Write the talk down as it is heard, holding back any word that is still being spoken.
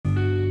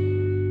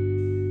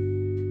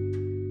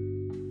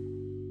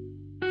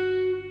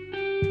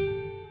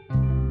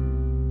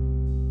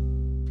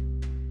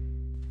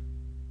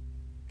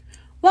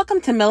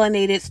Welcome to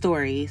Melanated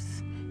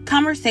Stories,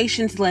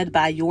 conversations led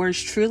by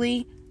yours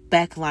truly,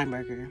 Beck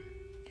Lineberger.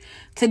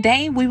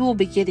 Today we will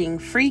be getting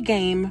free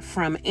game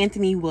from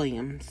Anthony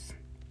Williams.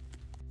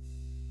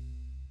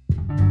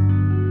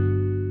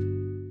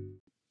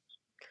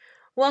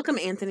 Welcome,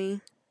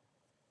 Anthony.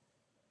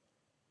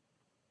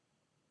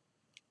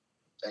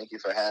 Thank you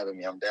for having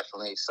me. I'm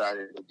definitely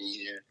excited to be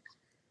here.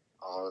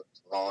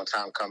 Long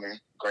time coming,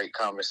 great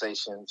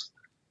conversations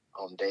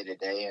day to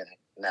day, and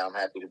now I'm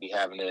happy to be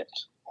having it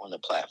on the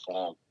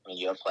platform, on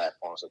your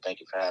platform. So thank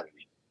you for having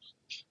me.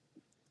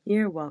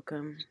 You're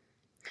welcome.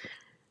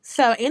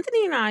 So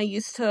Anthony and I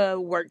used to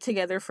work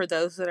together, for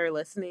those that are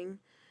listening.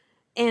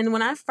 And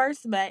when I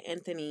first met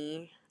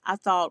Anthony, I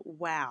thought,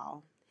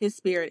 wow, his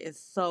spirit is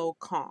so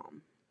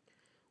calm,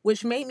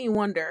 which made me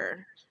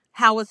wonder,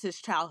 how was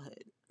his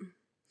childhood?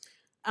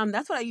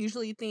 That's what I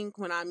usually think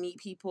when I meet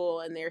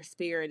people and their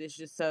spirit is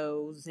just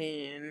so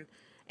zen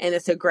and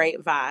it's a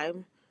great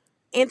vibe.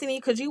 Anthony,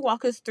 could you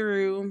walk us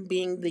through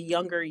being the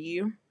younger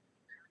you?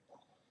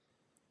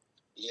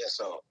 Yeah,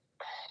 so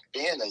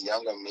being a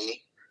younger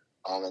me,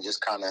 and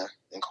just kind of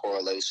in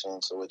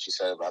correlation to what you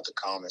said about the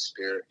calm and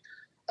spirit,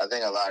 I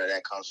think a lot of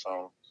that comes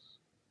from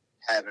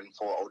having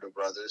 4 older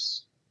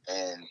brothers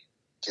and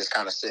just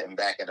kind of sitting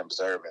back and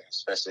observing,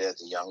 especially as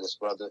the youngest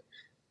brother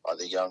or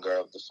the younger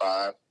of the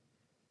 5.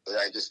 But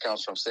that just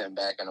comes from sitting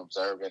back and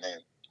observing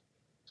and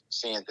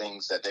seeing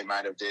things that they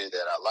might have did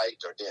that I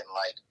liked or didn't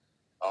like,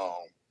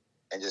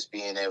 and just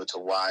being able to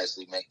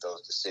wisely make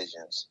those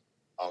decisions.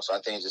 So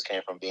I think it just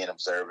came from being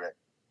observant,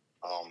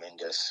 and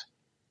just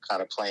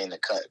kind of playing the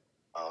cut,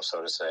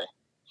 so to say.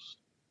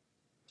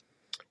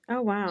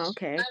 Oh, wow.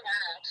 Okay.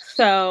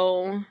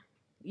 So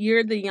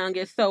you're the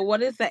youngest. So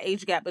what is the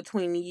age gap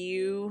between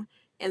you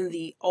and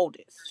the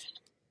oldest?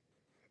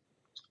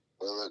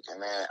 We're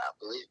looking at, I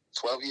believe,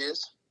 12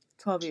 years.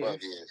 12 years.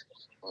 12 years.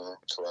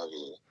 12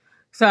 years.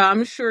 So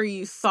I'm sure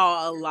you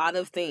saw a lot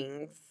of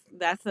things.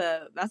 That's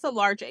a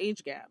large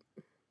age gap.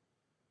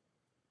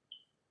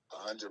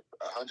 100%. And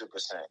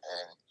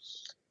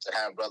to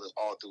have brothers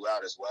all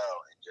throughout as well,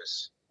 and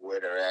just where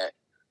they're at,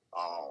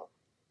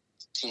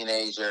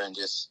 teenager, and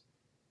just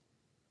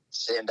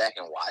sitting back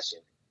and watching.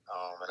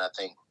 And I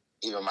think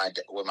even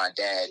with my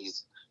dad, he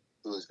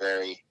was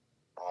very,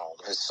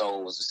 his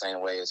soul was the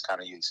same way as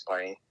kind of you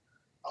explained.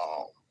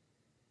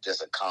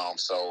 Just a calm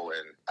soul,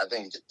 and I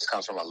think it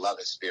comes from a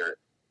loving spirit.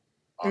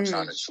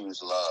 Trying to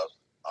choose love.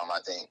 I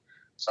think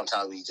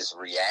sometimes we just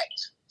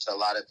react to a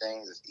lot of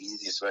things. It's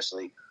easy,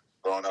 especially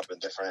growing up in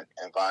different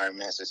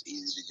environments. It's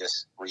easy to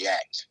just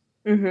react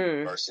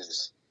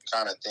versus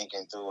kind of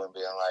thinking through and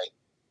being like,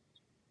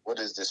 what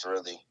is this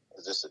really?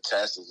 Is this a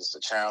test? Is this a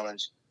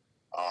challenge?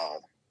 How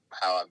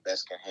I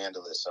best can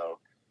handle it. So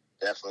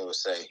definitely would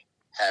say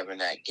having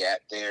that gap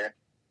there,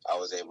 I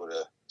was able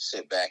to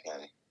sit back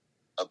and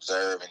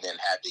observe and then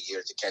have the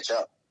year to catch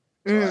up.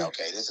 So like,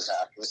 okay, this is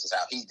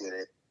how he did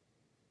it.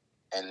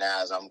 And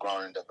now as I'm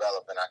growing and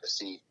developing, I can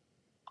see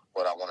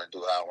what I want to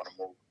do, how I want to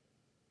move.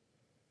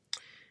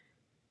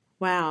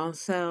 Wow.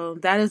 So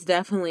that is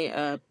definitely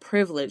a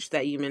privilege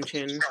that you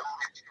mentioned,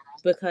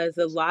 because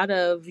a lot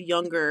of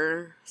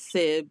younger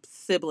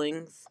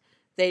siblings,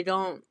 they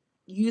don't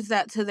use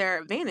that to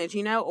their advantage,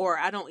 or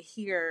I don't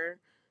hear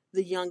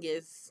the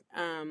youngest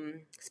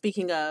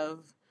speaking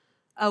of,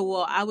 oh,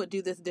 well, I would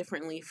do this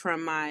differently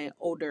from my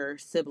older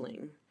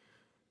sibling.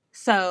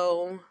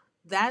 So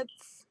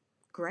that's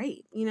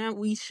great.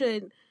 We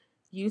should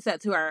use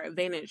that to our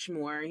advantage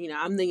more.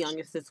 I'm the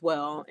youngest as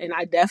well, and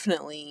I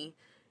definitely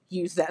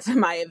use that to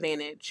my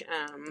advantage.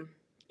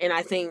 And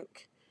I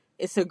think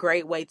it's a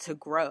great way to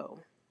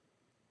grow.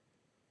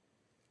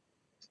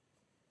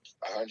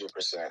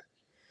 100%.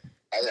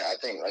 I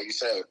think, like you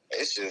said,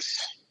 it's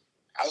just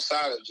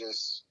outside of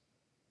just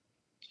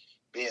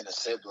being a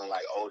sibling,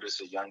 like oldest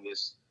or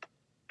youngest.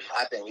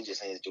 I think we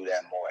just need to do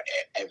that more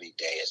every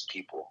day as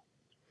people.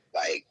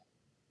 Like,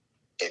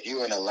 if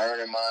you're in a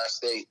learning mind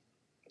state,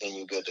 then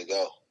you're good to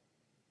go.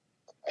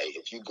 Like,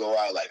 if you go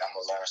out like, I'm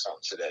gonna learn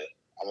something today,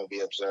 I'm gonna be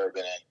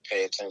observant and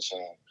pay attention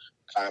and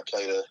kind of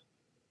play the,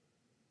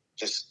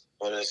 just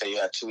what do they say? You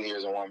have 2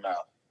 ears and 1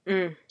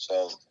 mouth.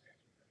 So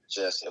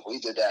just if we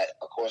did that,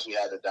 of course we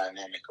have the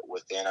dynamic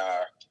within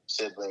our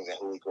siblings and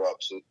who we grow up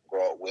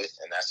with,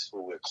 and that's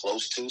who we're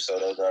close to. So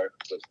those are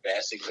the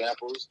best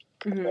examples.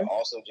 But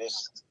also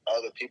just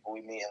other people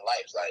we meet in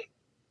life. Like,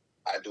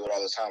 I do it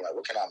all the time. Like,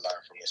 what can I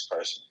learn from this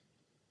person?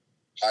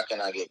 How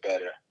can I get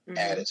better?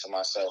 Add it to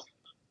myself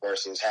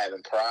versus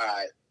having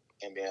pride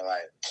and being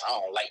like, I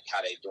don't like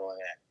how they doing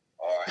that,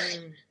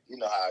 or you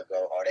know how I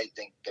go, or they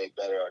think they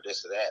better, or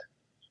this or that.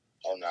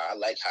 Oh no, I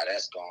like how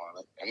that's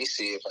going. Let me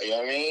see if, you know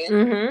what I mean?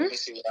 Let me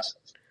see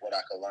what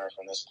I can learn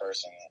from this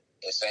person.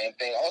 The same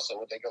thing also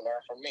what they can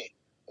learn from me,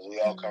 because we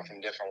all come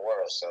from different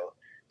worlds. So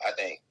I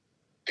think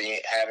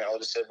having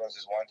older siblings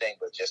is one thing,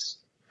 but just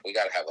we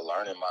got to have a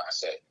learning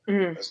mindset.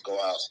 Let's go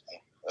out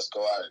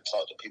and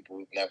talk to people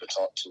we've never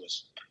talked to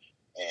us,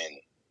 and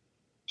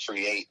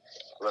create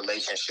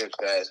relationships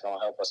that is going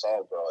to help us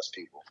all grow as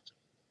people.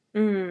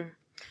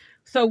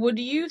 So, would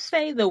you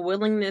say the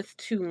willingness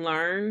to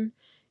learn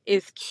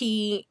is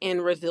key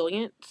in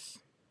resilience?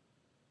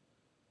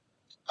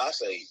 I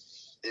say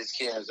it's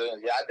key in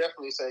resilience. Yeah, I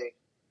definitely say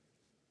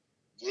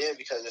yeah,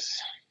 because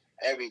it's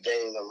every day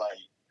is a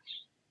learning.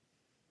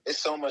 It's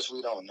so much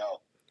we don't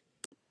know.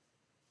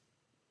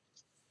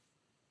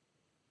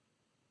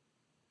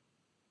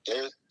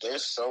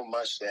 There's so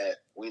much that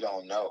we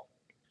don't know.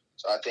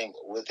 So I think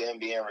within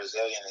being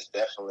resilient is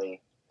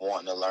definitely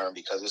wanting to learn,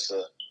 because it's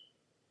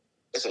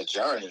a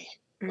journey.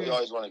 We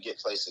always want to get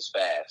places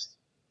fast,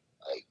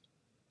 like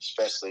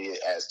especially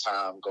as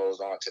time goes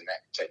on,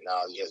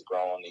 technology has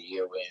grown. The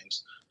year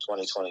ends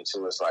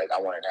 2022. It's like I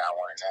want it now, I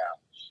want it now.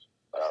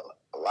 But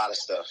a lot of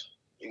stuff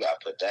you gotta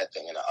put that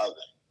thing in the oven.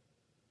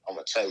 I'm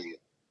gonna tell you,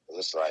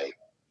 it's like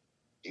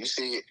you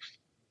see it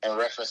in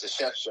reference to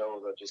chef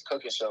shows or just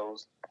cooking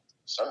shows.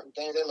 Certain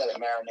things they let it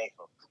marinate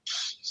for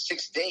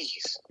 6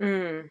 days.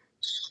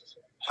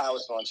 How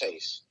it's gonna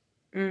taste.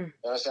 You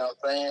understand what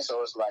I'm saying?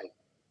 So it's like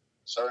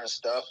certain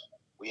stuff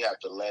we have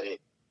to let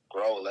it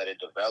grow, let it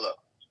develop.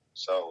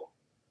 So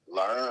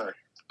learn,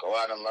 go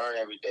out and learn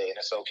every day, and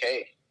it's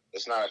okay.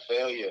 It's not a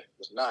failure.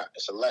 It's not.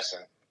 It's a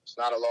lesson. It's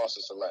not a loss.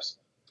 It's a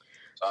lesson.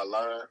 So I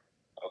learn.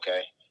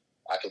 Okay,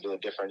 I can do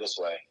it different this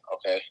way.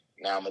 Okay,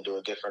 now I'm gonna do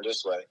it different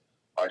this way,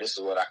 or this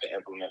is what I can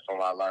implement from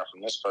what I learned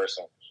from this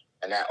person,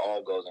 and that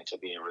all goes into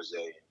being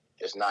resilient.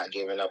 It's not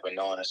giving up and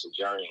knowing it's a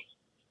journey.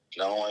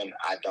 Knowing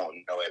I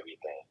don't know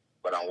everything,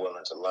 but I'm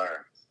willing to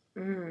learn.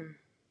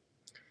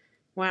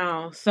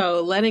 Wow.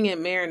 So letting it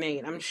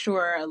marinate. I'm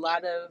sure a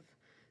lot of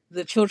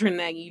the children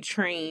that you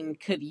train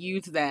could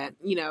use that,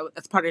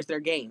 as part of their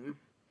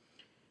game.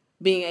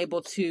 Being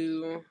able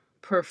to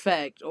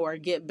perfect or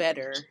get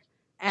better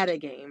at a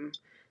game.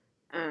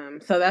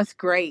 So that's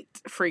great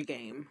free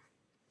game.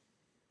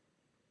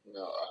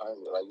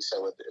 Like you said,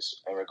 with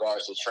this, in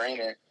regards to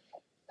training,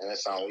 and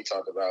that's something we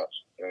talk about,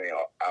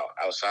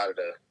 outside of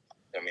the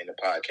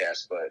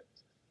podcast, but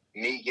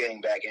me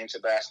getting back into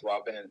basketball,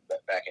 I've been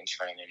back in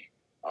training.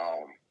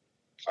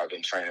 I've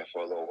been training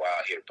for a little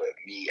while here, but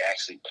me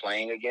actually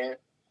playing again,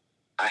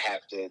 I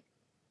have to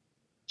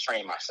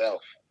train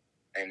myself,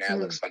 and that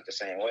looks like the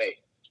same way.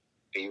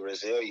 Be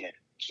resilient,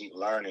 keep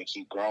learning,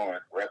 keep growing,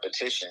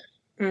 repetition,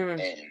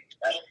 and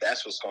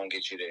that's what's going to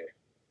get you there.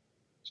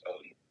 So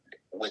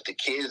with the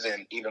kids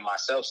and even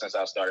myself, since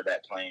I started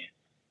back playing,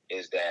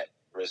 is that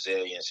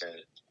resilience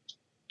and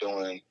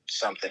doing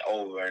something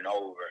over and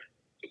over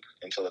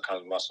until it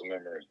comes muscle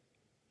memory.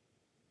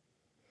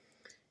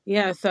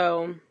 Yeah,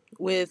 so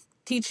with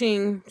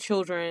teaching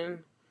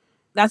children,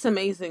 that's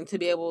amazing to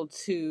be able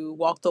to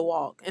walk the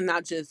walk and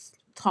not just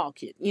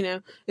talk it.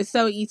 It's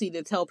so easy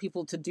to tell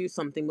people to do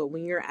something, but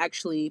when you're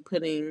actually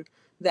putting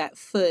that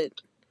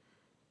foot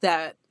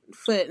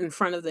in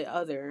front of the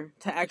other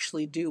to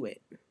actually do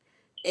it,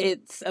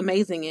 it's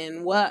amazing.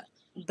 And what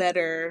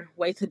better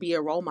way to be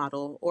a role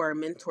model or a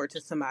mentor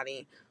to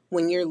somebody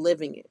when you're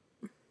living it?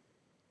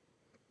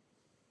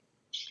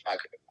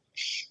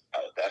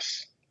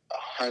 That's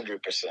 100%.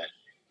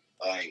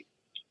 Like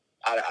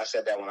I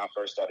said that when I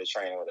first started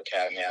training with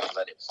Academy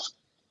Athletics.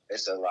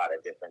 There's a lot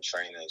of different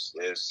trainers.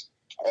 There's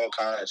all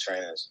kinds of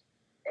trainers.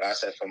 But I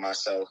said for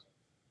myself,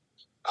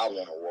 I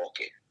want to walk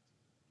it.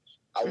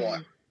 I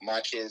want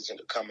my kids to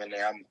come in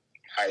there. I'm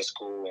high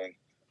school and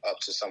up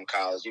to some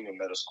college, even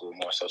middle school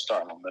more so,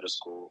 starting with middle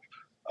school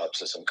up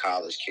to some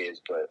college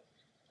kids. But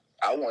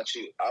we're going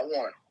to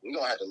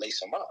have to lace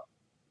them up.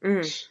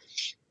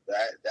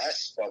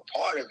 That's a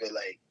part of it.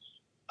 Like,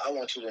 I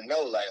want you to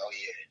know, like, oh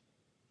yeah,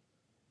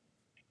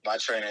 my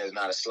trainer is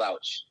not a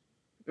slouch.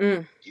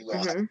 You gonna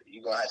have to,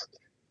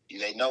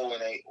 they know when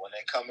they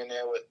come in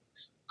there with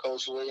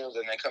Coach Williams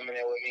and they come in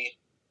there with me,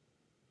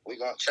 we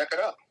gonna check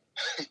it up.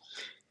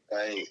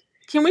 Like,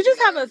 can we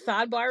just have a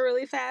sidebar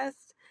really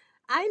fast?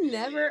 I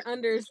never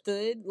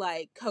understood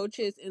like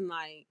coaches and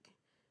like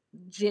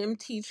gym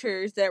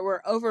teachers that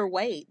were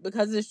overweight,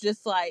 because it's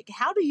just like,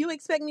 how do you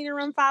expect me to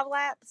run 5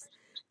 laps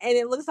and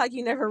it looks like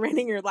you never ran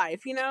in your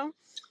life, So and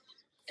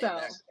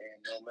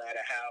no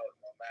matter how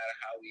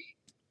we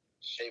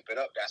shape it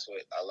up, that's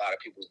what a lot of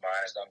people's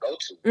minds don't go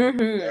to. You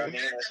know what I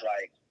mean? It's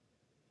like,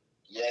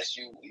 yes,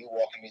 you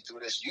walking me through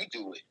this, you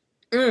do it.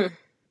 Okay,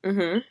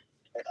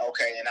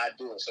 and I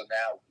do it. So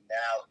now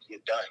you're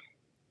done.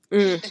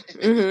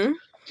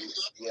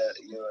 Yeah,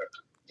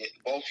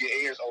 both your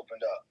ears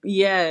opened up.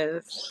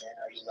 Yes.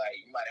 You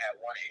might have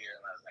one ear.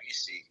 Let me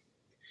see.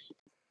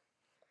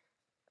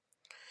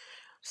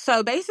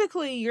 So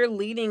basically, you're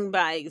leading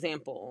by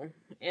example,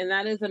 and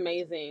that is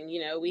amazing.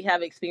 We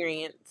have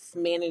experience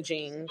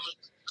managing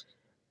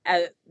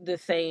at the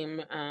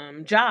same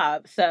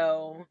job.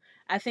 So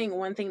I think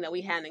one thing that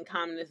we had in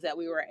common is that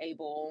we were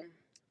able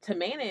to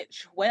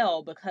manage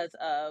well because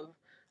of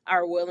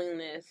our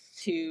willingness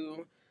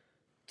to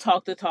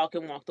talk the talk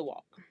and walk the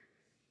walk.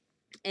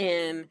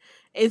 And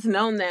it's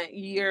known that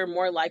you're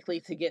more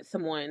likely to get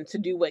someone to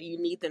do what you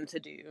need them to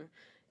do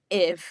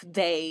if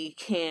they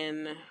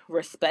can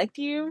respect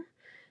you,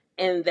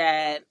 and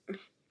that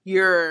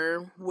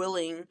you're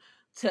willing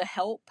to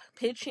help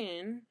pitch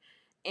in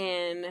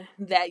and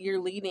that you're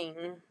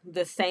leading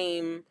the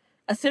same,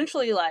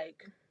 essentially,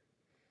 like,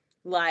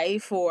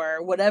 life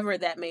or whatever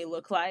that may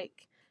look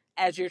like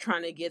as you're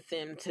trying to get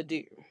them to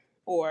do,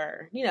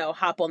 or,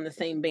 hop on the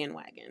same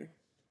bandwagon.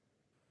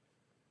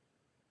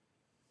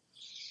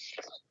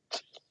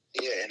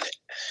 Yeah, and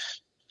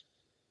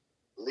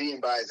leading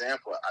by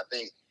example, I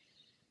think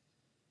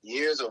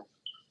years of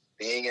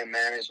being in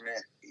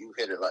management, you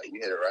hit it right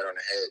on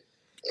the head.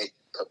 It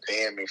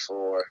prepared me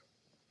for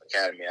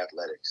academy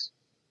athletics.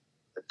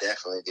 It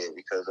definitely did,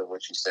 because of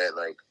what you said.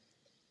 Like,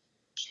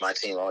 my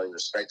team always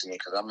respected me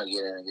because I'm gonna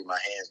get in and get my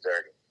hands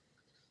dirty.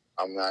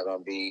 I'm not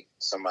gonna be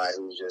somebody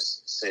who's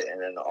just sitting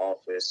in the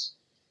office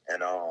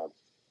and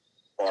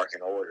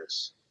barking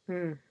orders.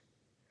 I'm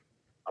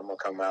gonna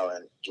come out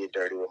and get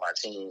dirty with my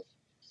team,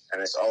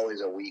 and it's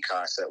always a we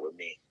concept with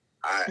me.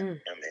 I am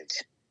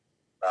intent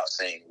about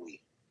saying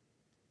we,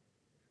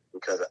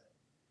 because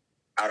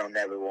I don't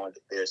ever want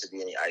there to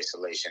be any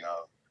isolation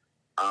of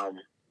I'm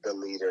the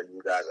leader,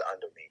 you guys are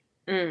under me.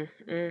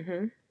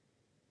 Mm-hmm.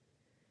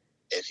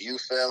 If you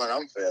failing,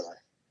 I'm failing,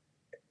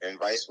 and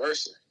vice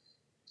versa.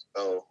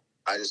 So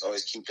I just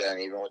always keep that, and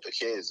even with the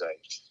kids,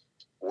 like,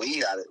 we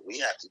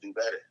have to do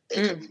better.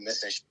 They could be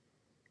missing.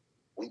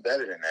 We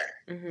better than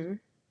that. Mm-hmm.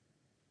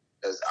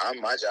 Because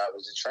my job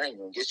is to train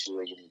you and get you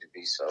where you need to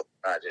be. So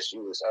not just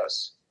you, it's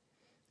us.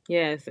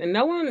 Yes, and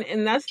no one,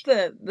 and that's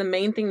the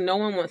main thing. No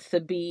one wants to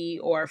be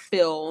or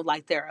feel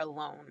like they're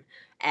alone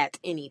at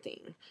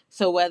anything.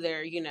 So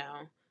whether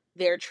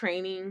they're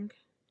training,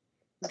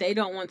 they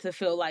don't want to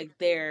feel like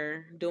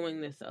they're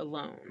doing this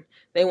alone.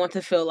 They want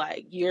to feel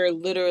like you're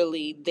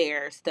literally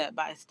there step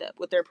by step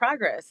with their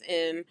progress,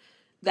 and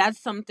that's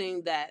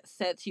something that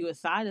sets you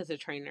aside as a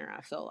trainer,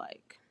 I feel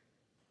like.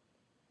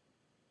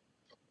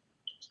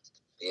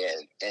 Yeah,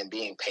 and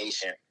being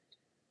patient.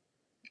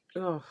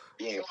 Oh.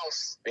 Being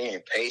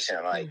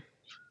patient, like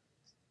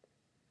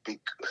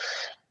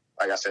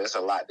I said, it's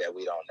a lot that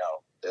we don't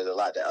know. There's a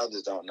lot that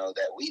others don't know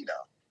that we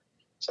know.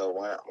 So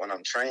when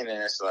I'm training,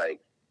 it's like,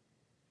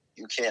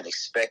 you can't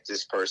expect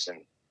this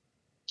person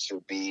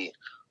to be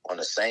on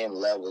the same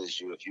level as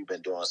you if you've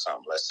been doing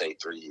something, let's say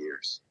 3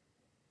 years,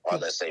 or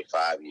let's say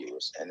 5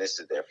 years, and this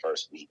is their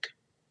first week.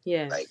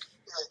 Yeah. Like,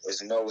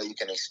 there's no way you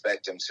can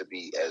expect them to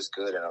be as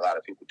good, and a lot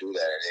of people do that,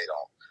 and they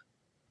don't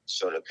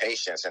show the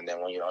patience. And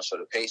then when you don't show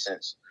the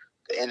patience,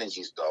 the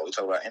energy's gone. We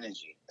talk about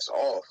energy; it's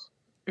off.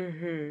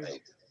 Mm-hmm.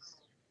 Like,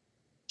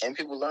 and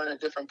people learn at a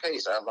different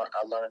pace. I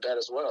learned that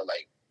as well.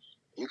 Like,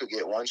 you could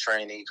get one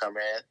trainee come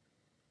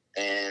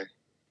in, and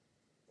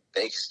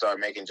they can start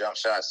making jump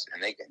shots,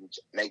 and they can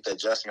make the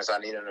adjustments I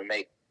need them to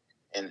make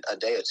in a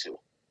day or two.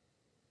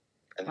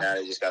 And now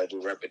they just got to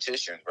do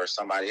repetition. Versus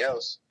somebody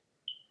else,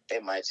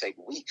 it might take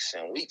weeks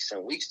and weeks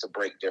and weeks to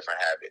break different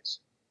habits.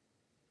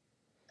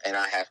 And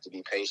I have to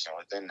be patient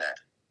within that.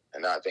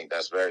 And I think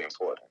that's very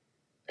important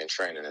in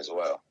training as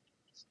well.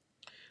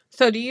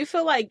 So do you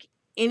feel like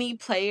any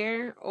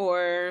player,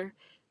 or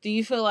do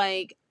you feel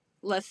like,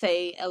 let's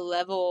say, a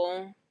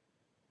level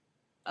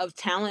of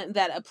talent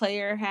that a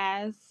player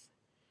has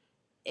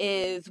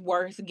is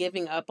worth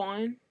giving up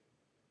on?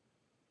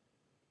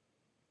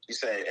 You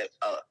say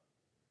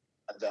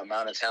the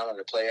amount of talent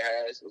a player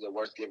has, is it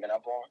worth giving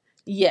up on?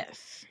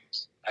 Yes.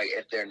 Like,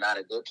 if they're not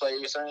a good player,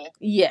 you're saying?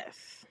 Yes.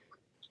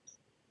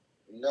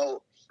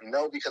 No,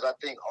 because I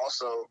think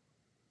also,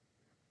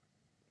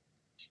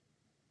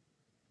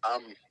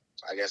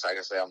 I guess I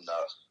can say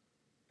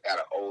got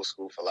an old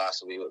school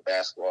philosophy with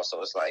basketball.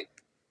 So it's like,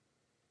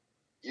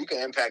 you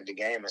can impact the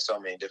game in so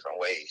many different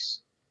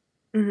ways.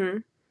 Mm-hmm.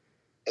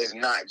 It's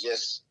not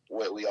just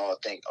what we all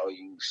think, oh,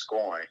 you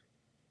scoring.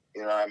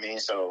 You know what I mean?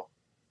 So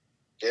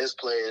there's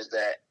players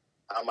that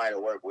I might have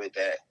worked with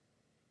that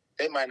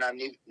they might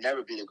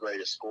never be the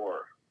greatest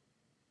scorer.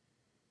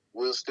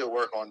 We'll still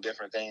work on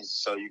different things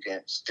so you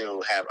can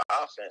still have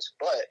offense,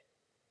 but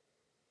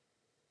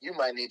you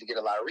might need to get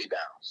a lot of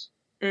rebounds.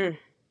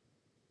 And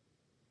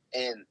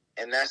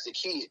that's the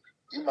key.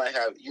 You might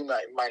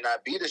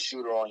not be the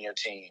shooter on your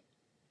team,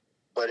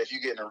 but if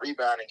you're getting a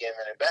rebound and giving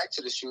it back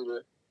to the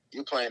shooter,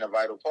 you're playing a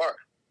vital part.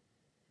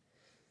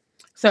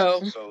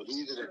 So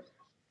these are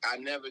I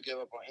never give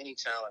up on any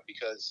talent,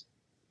 because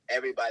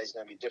everybody's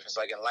going to be different. It's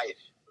like in life,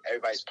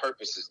 everybody's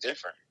purpose is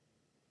different.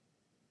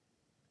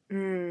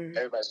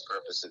 Everybody's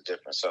purpose is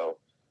different. So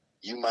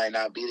you might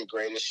not be the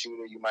greatest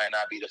shooter, you might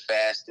not be the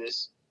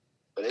fastest,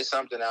 but there's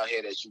something out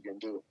here that you can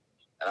do,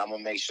 and I'm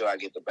gonna make sure I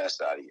get the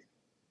best out of you.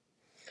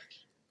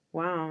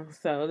 Wow.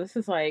 So this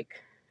is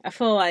like, I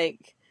feel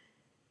like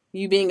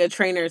you being a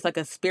trainer is like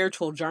a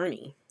spiritual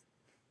journey.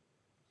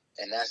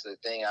 And that's the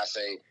thing I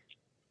say,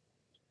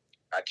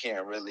 I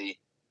can't really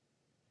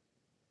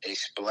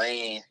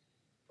explain,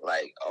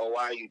 like, oh,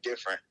 why are you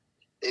different?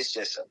 It's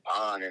just a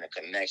bond and a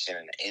connection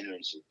and an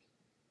energy.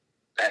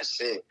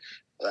 That's it.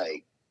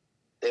 Like,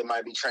 there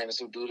might be trainers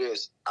who do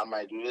this. I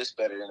might do this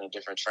better than a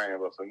different trainer,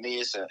 but for me,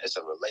 it's a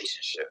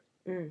relationship.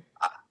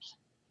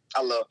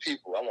 I love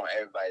people. I want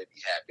everybody to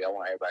be happy. I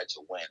want everybody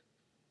to win.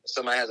 If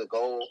somebody has a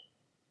goal,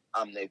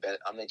 I'm their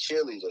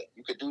cheerleader.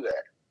 You could do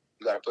that.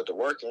 You got to put the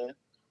work in,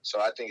 So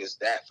I think it's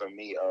that for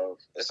me.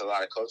 It's a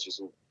lot of coaches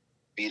who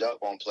beat up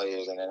on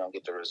players and they don't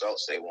get the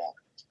results they want.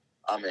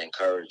 I'm gonna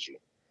encourage you.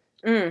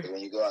 When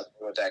you go out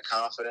with that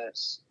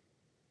confidence,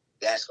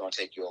 that's gonna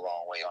take you a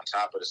long way on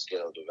top of the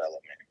skill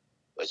development.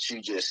 But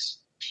you just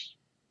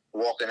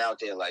walking out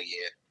there like,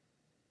 yeah,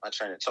 my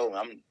trainer told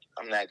me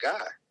I'm that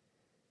guy.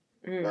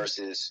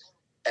 Versus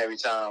every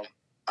time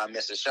I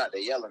miss a shot,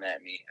 they're yelling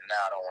at me, and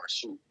now I don't want to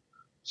shoot.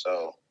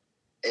 So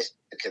it's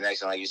the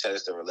connection, like you said,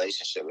 it's the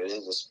relationship. It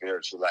is a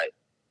spiritual life.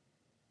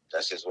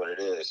 That's just what it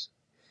is.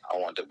 I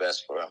want the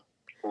best for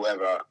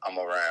whoever I'm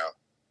around.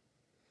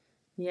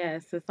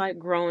 Yes, it's like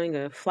growing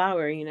a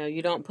flower.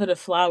 You don't put a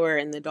flower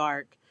in the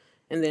dark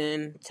and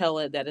then tell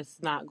it that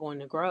it's not going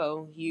to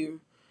grow.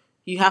 You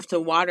have to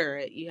water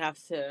it. You have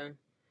to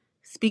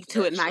speak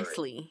to it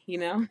nicely.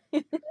 Nurture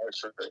it,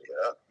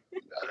 yeah. You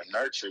gotta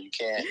nurture. You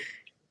can't.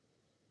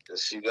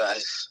 Just you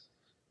guys,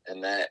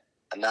 and that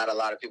not a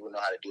lot of people know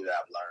how to do that.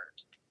 I've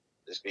learned.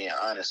 Just being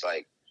honest,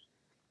 like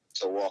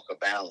to walk a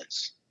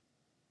balance.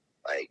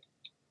 Like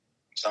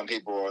some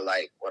people are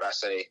like what I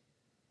say.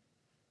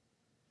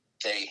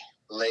 They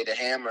lay the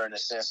hammer in the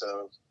sense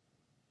of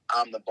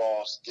I'm the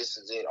boss, this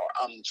is it, or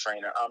I'm the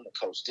trainer, I'm the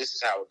coach, this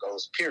is how it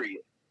goes,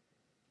 period.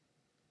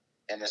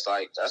 And it's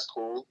like, that's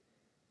cool.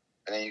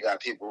 And then you got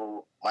people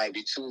who might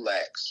be too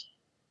lax.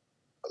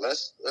 But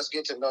let's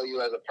get to know you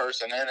as a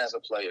person and as a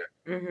player.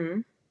 Mm-hmm.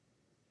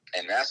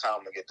 And that's how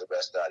I'm going to get the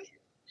best out of you.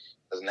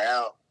 Because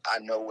now I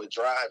know what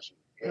drives you.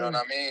 You know what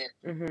I mean?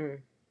 Mm-hmm.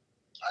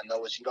 I know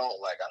what you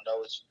don't like. I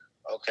know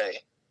okay,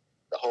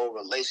 the whole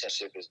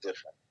relationship is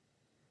different.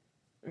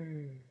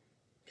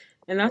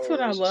 And that's what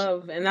I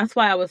love. And that's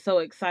why I was so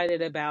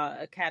excited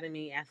about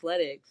Academy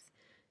Athletics.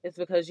 It's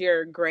because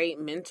you're a great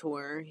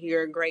mentor.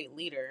 You're a great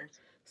leader.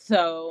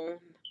 So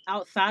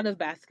outside of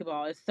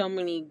basketball, there's so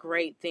many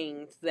great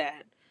things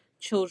that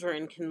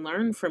children can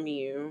learn from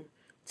you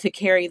to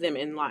carry them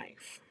in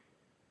life.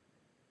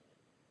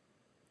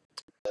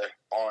 The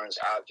orange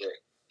object.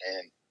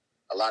 And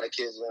a lot of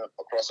kids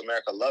across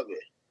America love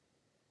it.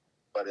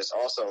 But it's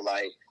also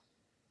like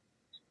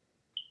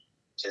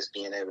just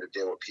being able to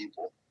deal with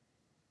people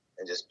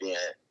and just be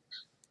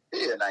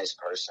a nice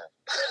person.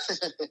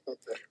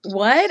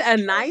 What? A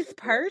nice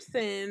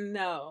person?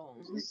 No.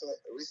 We say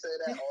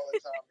that all the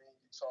time when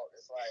you talk.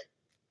 It's like,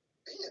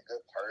 be a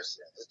good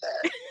person. Is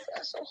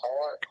that so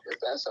hard? Is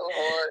that so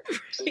hard?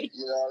 To,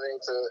 you know what I mean?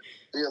 To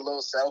be a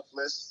little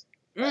selfless.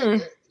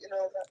 Like,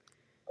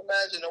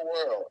 imagine a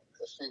world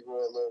if people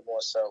were a little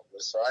more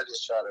selfless. So I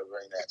just try to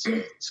bring that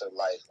to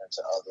life and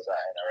to others I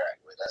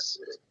interact with. That's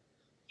it.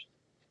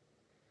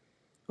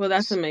 Well,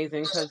 that's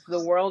amazing because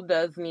the world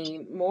does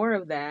need more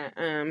of that.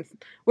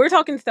 We're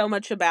talking so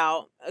much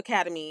about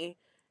Academy.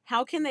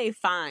 How can they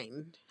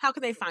find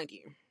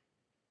you?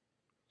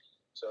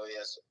 So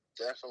yes,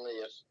 definitely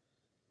if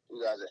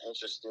you guys are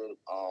interested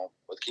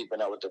with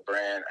keeping up with the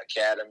brand,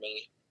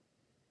 Academy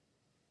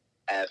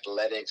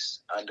Athletics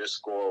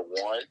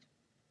 _1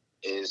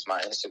 is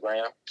my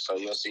Instagram. So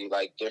you'll see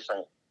like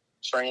different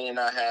training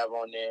I have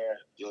on there.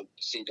 You'll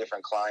see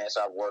different clients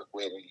I've worked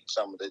with and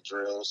some of the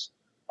drills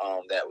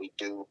that we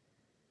do.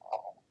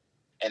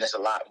 And it's a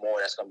lot more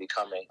that's going to be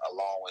coming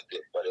along with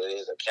it. But it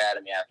is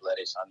Academy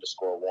Athletics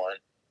 _1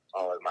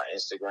 with my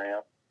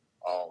Instagram.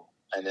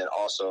 And then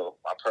also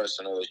my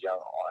personal is young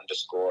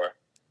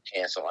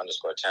 _handsome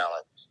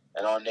 _talent.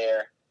 And on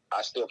there,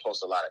 I still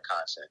post a lot of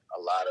content,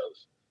 a lot of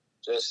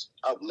just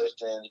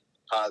uplifting,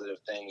 positive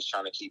things,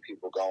 trying to keep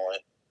people going,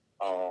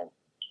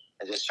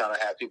 and just trying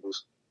to have people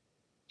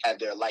have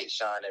their light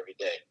shine every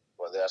day.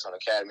 Whether that's on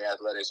Academy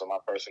Athletics or my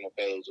personal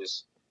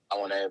pages, I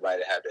want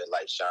everybody to have their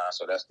light shine.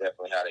 So that's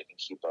definitely how they can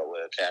keep up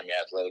with Academy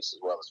Athletics as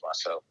well as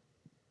myself.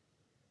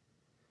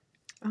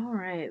 All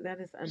right, that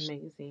is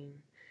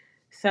amazing.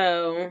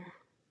 So,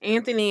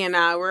 Anthony and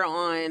I were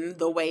on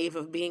the wave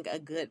of being a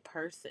good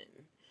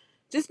person.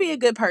 Just be a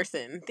good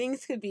person.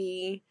 Things could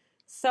be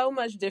so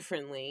much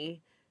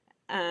differently.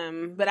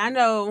 But I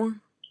know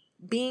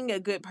being a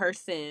good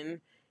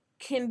person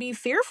can be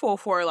fearful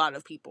for a lot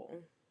of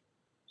people.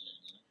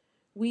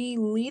 We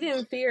lead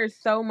in fear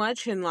so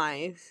much in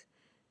life.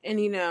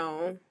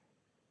 And,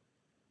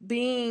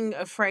 being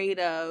afraid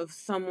of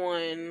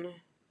someone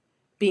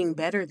being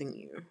better than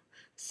you.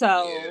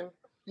 So,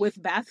 with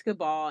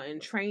basketball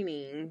and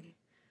training,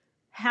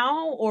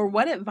 how or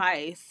what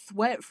advice,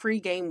 what free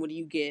game would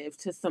you give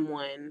to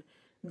someone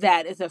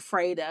that is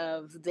afraid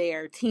of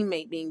their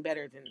teammate being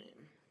better than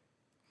them?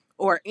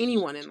 Or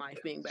anyone in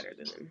life being better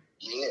than them?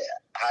 Yeah,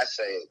 I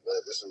say,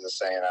 this is a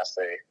saying I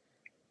say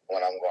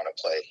when I'm going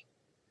to play.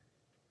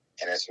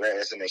 And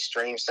it's an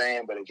extreme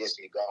saying, but it gets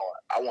me going.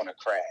 I want to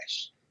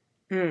crash.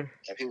 And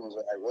people are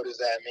like, what does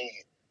that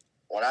mean?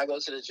 When I go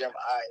to the gym,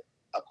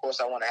 of course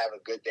I want to have a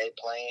good day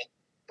playing,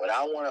 but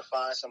I want to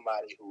find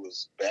somebody who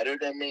is better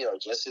than me or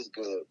just as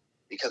good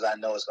because I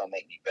know it's going to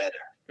make me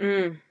better.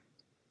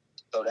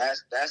 So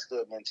that's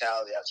the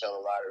mentality I tell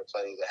a lot of the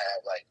players to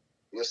have. Like,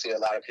 you'll see a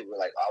lot of people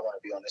like, I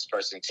want to be on this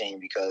person's team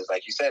because,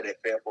 like you said, they're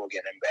fearful of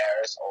getting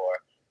embarrassed, or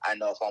I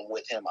know if I'm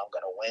with him, I'm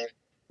going to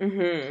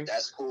win.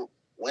 That's cool.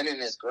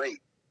 Winning is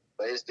great,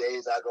 But it's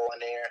days I go in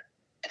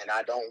there and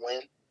I don't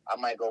win. I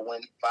might go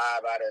win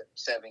 5 out of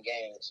 7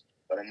 games.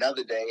 But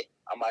another day,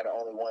 I might have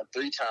only won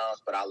 3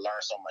 times, but I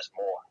learned so much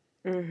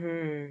more.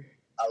 Mm-hmm.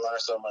 I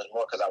learned so much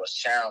more because I was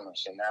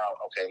challenged. And now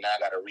I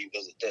got to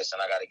revisit this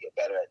and I got to get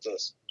better at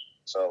this.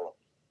 So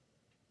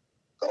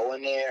go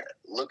in there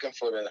looking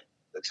for the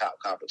top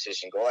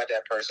competition. Go at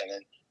that person,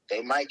 and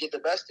they might get the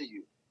best of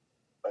you.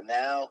 But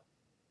now,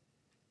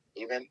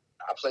 even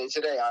I played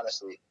today,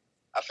 honestly.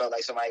 I felt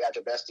like somebody got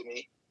the best of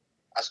me.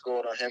 I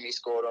scored on him, he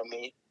scored on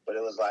me, but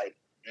it was like,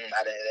 it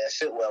didn't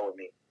sit well with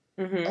me.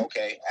 Mm-hmm.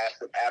 Okay,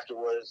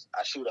 afterwards,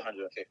 I shoot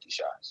 150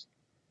 shots.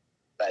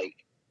 Like,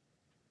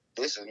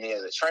 this is me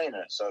as a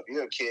trainer. So if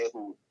you're a kid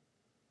who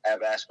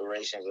have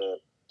aspirations of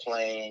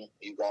playing,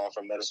 you going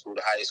from middle school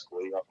to high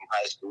school, you going from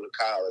high school to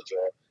college,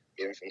 or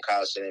even from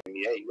college to the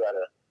NBA, you got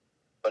to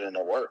put in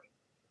the work.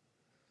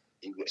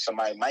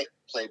 Somebody might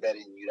play better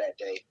than you that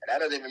day. And that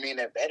doesn't even mean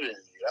they're better than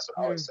you. That's what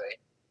I always say.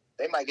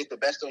 They might get the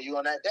best on you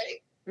on that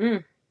day.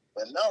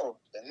 But no,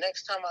 the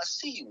next time I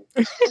see you,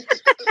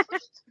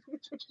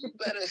 you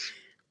better.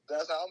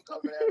 That's how I'm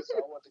coming at it. So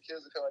I want the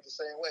kids to come at the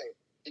same way.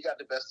 He got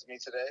the best of me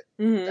today.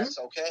 Mm-hmm. That's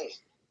okay.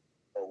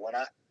 But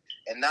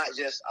not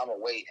just I'm going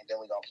to wait and then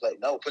we're going to play.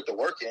 No, put the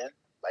work in.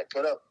 Like,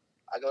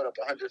 I got up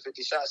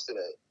 150 shots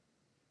today.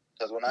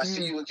 Because when I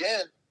see you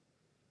again,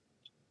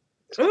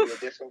 it's going to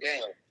be a different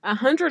game.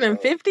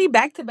 150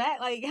 back to back?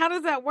 Like, how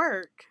does that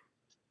work?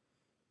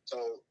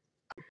 So,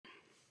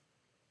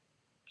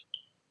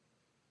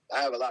 I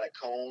have a lot of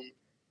cone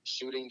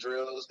shooting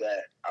drills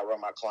that I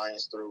run my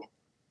clients through.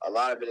 A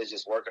lot of it is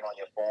just working on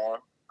your form.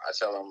 I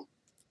tell them,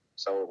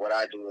 so what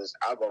I do is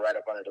I'll go right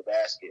up under the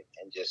basket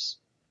and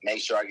just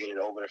make sure I get it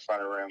over the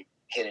front of the rim,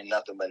 hitting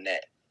nothing but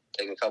net.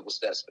 Take a couple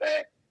steps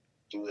back,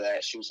 do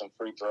that, shoot some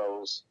free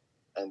throws,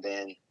 and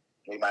then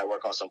we might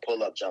work on some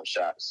pull-up jump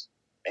shots.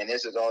 And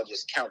this is all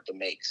just count the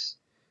makes.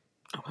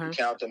 Okay.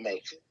 Count the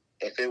makes.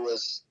 If it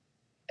was,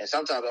 and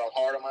sometimes I'm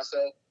hard on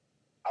myself,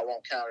 I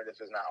won't count it if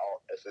it's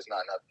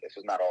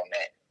not all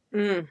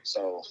net.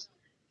 So,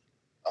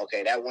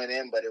 okay, that went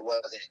in, but it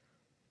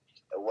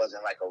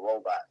wasn't like a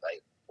robot.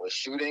 Like with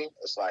shooting,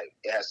 it's like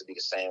it has to be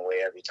the same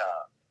way every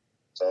time.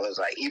 So it's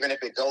like even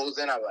if it goes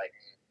in, I'm like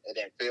it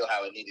didn't feel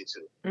how it needed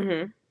to.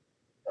 Mm-hmm.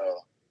 So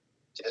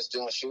just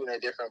shooting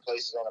at different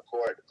places on the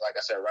court. Like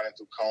I said, running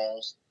through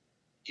cones.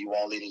 You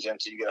won't leave the gym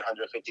till you get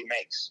 150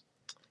 makes.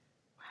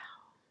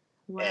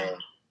 Wow. And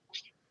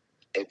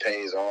it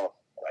pays off.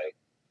 Like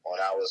when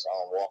I was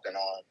walking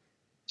on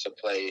to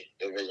play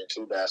Division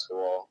II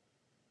basketball,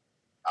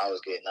 I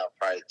was getting up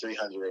probably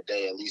 300 a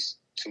day, at least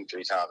 2-3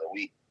 times a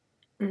week.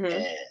 Mm-hmm.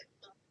 And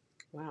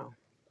wow,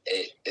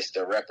 it's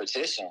the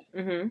repetition.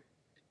 Mm-hmm.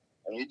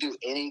 When you do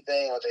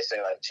anything, what they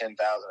say, like 10,000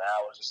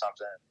 hours or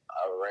something,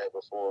 I read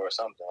before or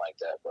something like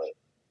that. But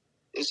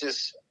it's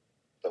just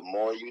the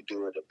more you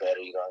do it, the better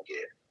you're gonna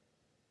get.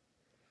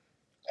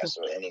 That's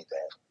with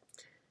anything.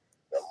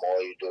 The more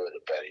you do it,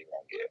 the better you're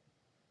gonna get.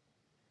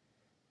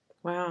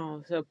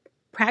 Wow. So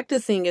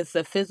practicing is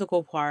the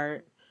physical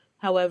part.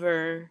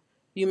 However,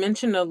 you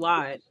mentioned a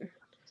lot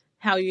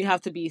how you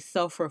have to be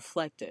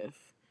self-reflective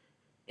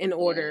in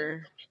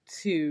order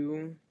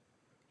to,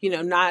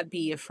 not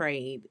be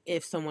afraid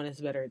if someone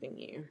is better than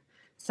you.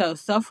 So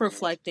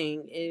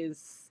self-reflecting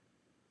is,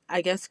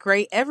 I guess,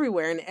 great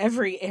everywhere in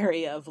every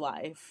area of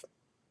life.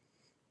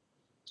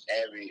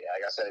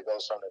 Like I said, it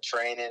goes from the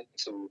training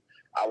to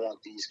I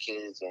want these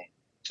kids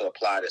to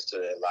apply this to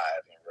their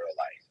life in real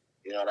life.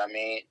 You know what I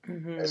mean?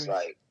 Mm-hmm. It's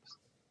like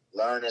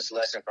learn this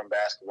lesson from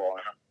basketball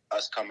and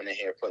us coming in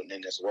here putting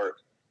in this work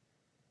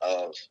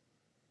of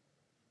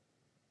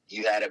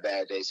you had a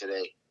bad day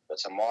today, but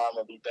tomorrow I'm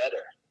going to be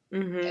better.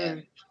 Mm-hmm.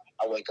 And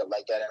I wake up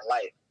like that in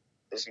life.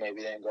 This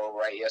maybe didn't go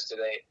right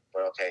yesterday,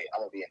 but okay,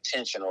 I'm going to be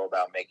intentional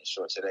about making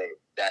sure today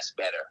that's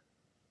better.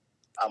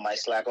 I might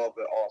slack off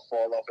or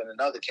fall off in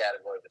another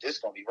category, but this is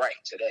going to be right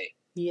today.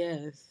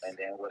 Yes. And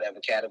then whatever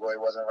category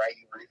wasn't right,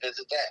 you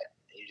revisit that.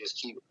 And you just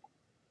keep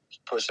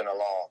pushing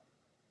along.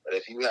 But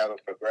if you have a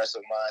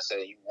progressive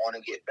mindset and you want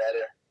to get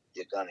better,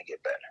 you're going to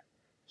get better.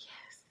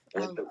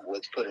 Yes.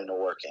 With putting the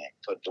work in.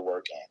 Put the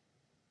work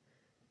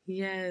in.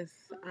 Yes,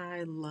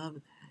 I love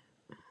that.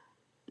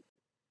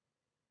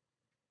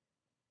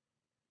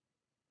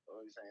 What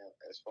were you saying?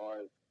 As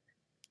far as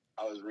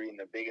I was reading,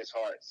 the biggest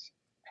hearts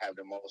have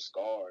the most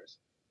scars.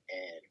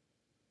 And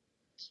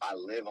I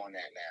live on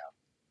that now.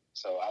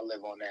 So I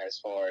live on that as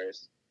far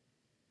as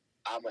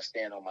I'm going to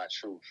stand on my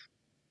truth.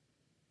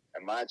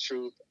 And my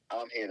truth,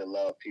 I'm here to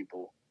love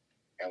people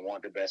and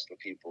want the best for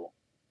people,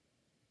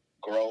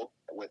 grow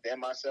within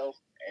myself,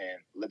 and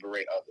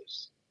liberate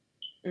others.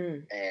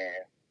 Mm. And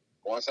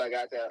once I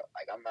got that,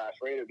 like, I'm not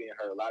afraid of being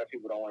hurt. A lot of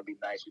people don't want to be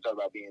nice. We talk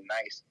about being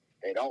nice.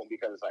 They don't,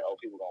 because it's like, oh,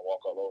 people going to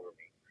walk all over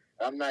me.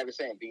 And I'm not even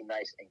saying be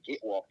nice and get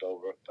walked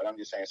over, but I'm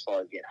just saying as far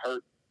as getting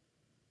hurt,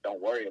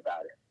 don't worry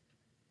about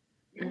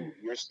it.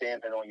 You're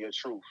standing on your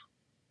truth.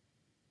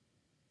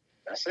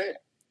 That's it.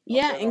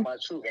 I'm on my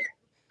truth.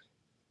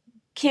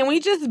 Can we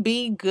just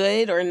be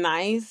good or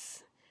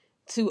nice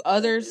to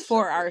others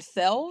for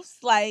ourselves?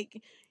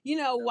 Like, You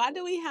know, why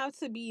do we have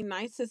to be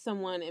nice to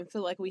someone and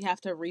feel like we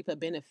have to reap a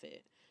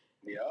benefit?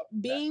 Yep.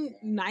 Being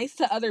nice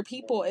to other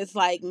people is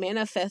like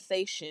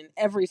manifestation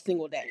every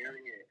single day.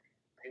 Period.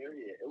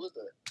 It was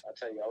I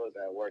tell you, I was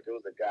at work. It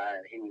was a guy,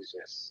 and he was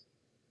just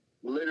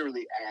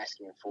literally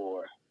asking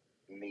for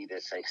me to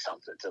say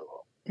something to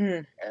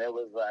him. And it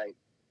was like,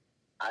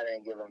 I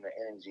didn't give him the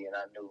energy, and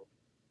I knew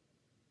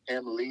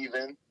him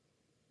leaving,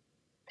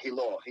 he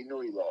lost. He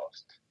knew he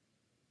lost.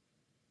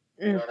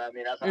 You know what I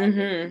mean? That's how I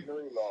knew. He knew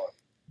he lost.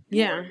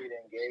 You wanted me to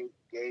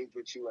engage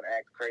with you and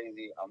act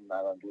crazy. I'm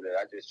not gonna do that.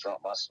 I just drank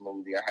my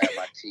smoothie. I had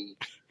my tea.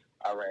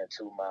 I ran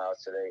 2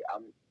 miles today.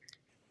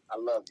 I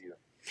love you.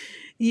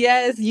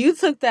 Yes, you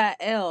took that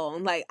L.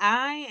 Like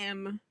I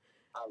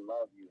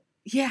love you.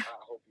 Yeah. I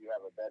hope you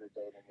have a better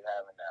day than you're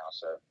having now,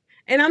 sir.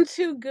 And I'm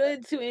too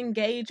good to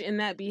engage in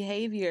that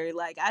behavior.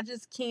 Like I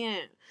just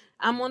can't.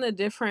 I'm on a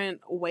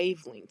different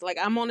wavelength. Like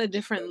I'm on a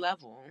different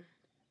level.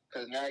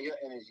 Because now your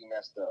energy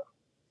messed up.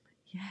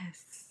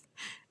 Yes.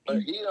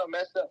 But he done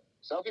messed up.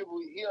 Some people,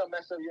 he done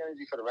messed up your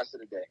energy for the rest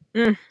of the day.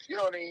 You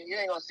know what I mean? You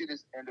ain't gonna see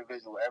this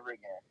individual ever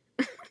again.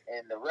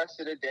 And the rest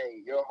of the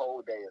day, your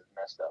whole day is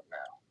messed up now.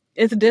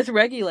 It's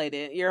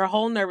dysregulated. Your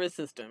whole nervous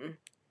system.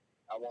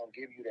 I won't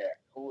give you that.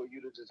 Who are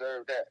you to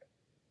deserve that?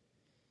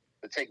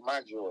 To take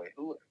my joy.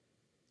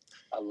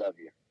 I love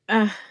you.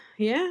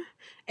 Yeah.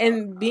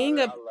 And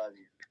I love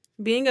you.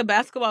 Being a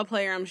basketball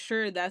player, I'm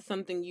sure that's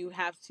something you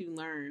have to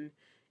learn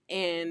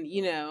and,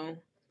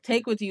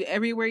 take with you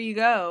everywhere you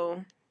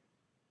go.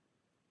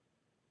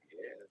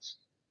 Yes.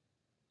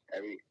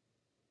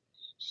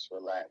 Just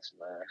relax,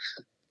 man.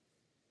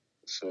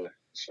 Just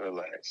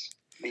relax.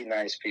 Be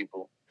nice,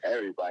 people.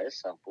 Everybody, it's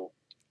simple.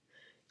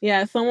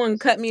 Yeah, someone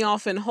cut me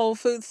off in Whole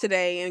Foods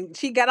today, and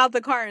she got out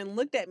the car and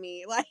looked at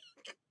me like,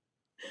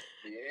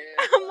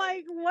 yeah, I'm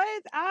like,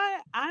 what?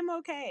 I'm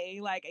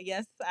okay. Like,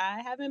 yes,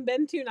 I haven't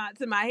been 2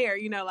 knots in my hair.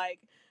 Like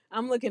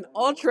I'm looking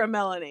ultra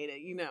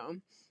melanated. Yeah,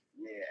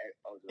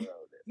 ultra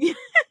melanated.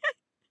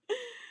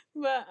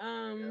 But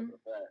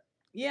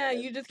yeah,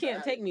 you just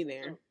can't take me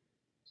there.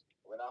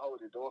 When I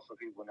hold the door for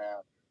people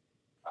now,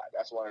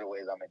 that's one of the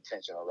ways I'm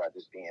intentional about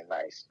just being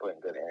nice,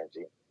 putting good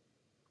energy.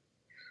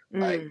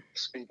 Like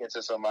speaking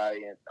to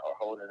somebody or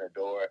holding the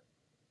door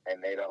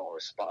and they don't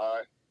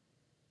respond.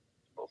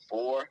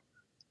 Before,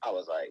 I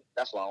was like,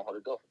 that's why I don't hold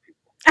the door for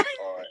people.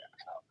 Or,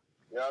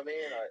 you know what I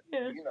mean? Or,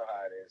 you know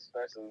how it is,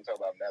 especially when we talk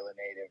about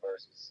melanated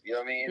versus, you know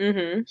what I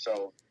mean?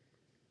 So,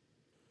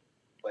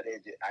 but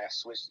I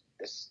switched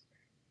this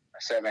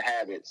 7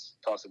 Habits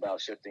talks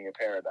about shifting your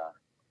paradigm.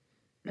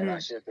 And I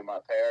shifted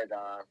my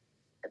paradigm.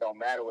 It don't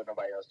matter what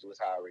nobody else do, it's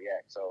how I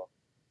react. So,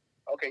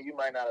 okay, you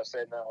might not have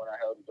said nothing when I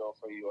held the door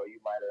for you, or you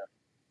might have,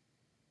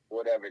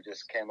 whatever,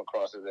 just came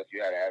across as if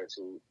you had an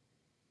attitude.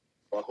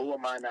 But who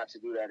am I not to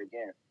do that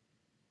again?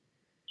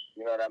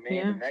 You know what I mean?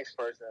 Yeah. The next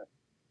person,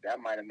 that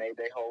might have made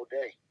their whole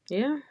day.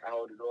 Yeah. I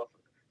hold the door for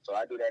them. So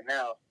I do that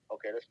now.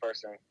 Okay, this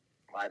person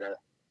might have,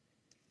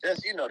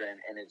 just, the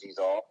energy's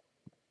off.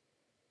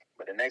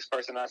 But the next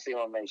person I see, I'm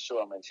going to make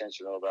sure I'm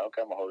intentional about,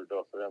 okay, I'm going to hold the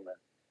door for them. And,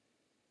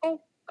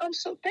 oh,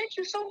 thank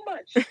you so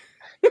much.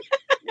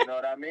 You know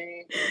what I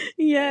mean?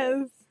 Yes.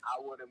 And I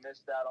would have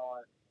missed out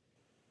on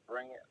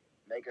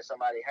making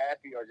somebody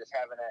happy or just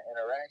having that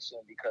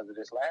interaction because of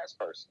this last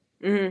person.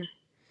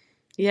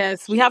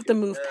 Yes, we have to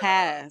move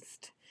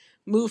past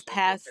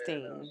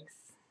things.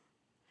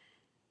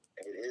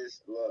 It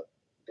is, look,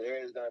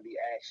 there is going to be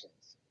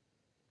actions.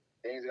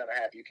 Things are going to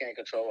happen. You can't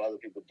control what other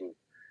people do.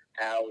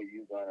 How are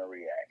you going to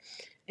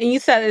react? And you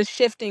said it's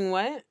shifting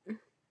what?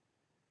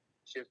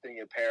 Shifting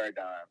your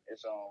paradigm.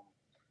 It's a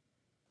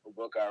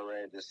book I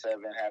read, The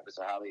 7 Habits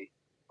of Highly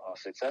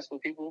Successful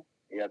People.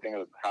 Yeah, I think it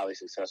was Highly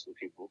Successful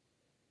People.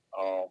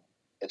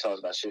 It talks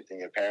about shifting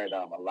your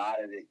paradigm. A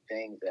lot of the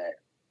things that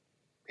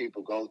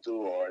people go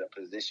through or the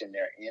position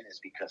they're in is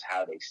because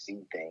how they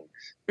see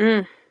things.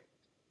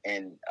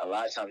 And a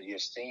lot of times you're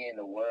seeing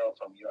the world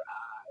from your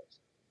eyes.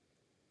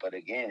 But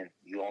again,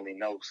 you only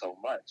know so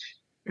much.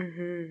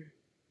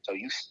 So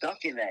you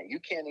stuck in that. You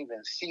can't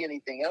even see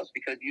anything else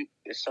because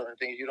there's certain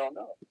things you don't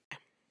know.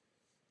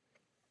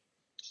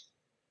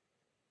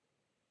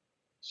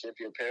 Shift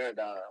your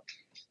paradigm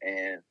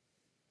and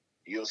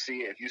you'll see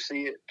it. If you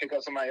see it, pick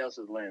up somebody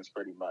else's lens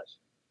pretty much.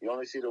 You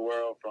only see the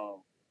world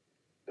from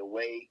the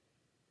way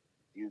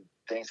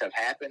things have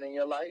happened in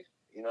your life.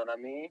 You know what I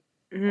mean?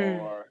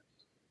 Or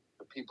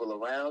the people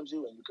around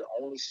you, and you can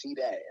only see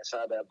that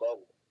inside that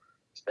bubble.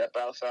 Step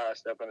outside,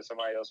 step into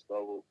somebody else's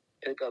bubble,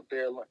 pick up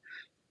their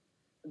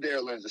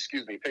lenses.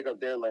 Pick up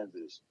their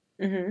lenses.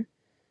 And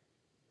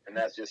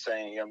that's just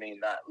saying,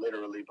 not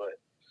literally, but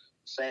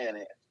saying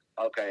it.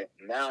 Okay,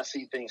 now I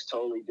see things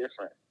totally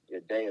different.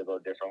 Your day will go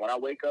different. When I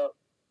wake up,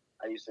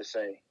 I used to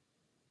say,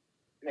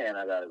 man,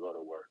 I gotta go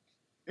to work.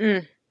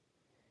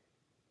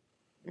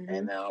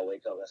 And now I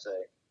wake up and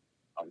say,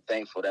 I'm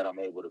thankful that I'm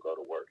able to go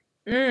to work.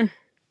 And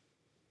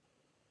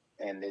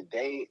the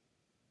day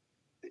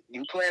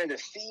you planted a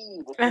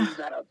seed before you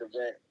got out the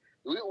bed.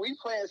 We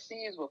plant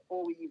seeds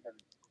before we even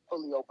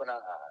fully open our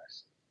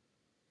eyes.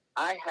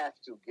 I have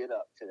to get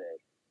up today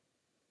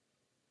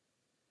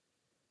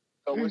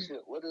So what is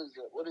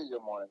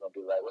your morning gonna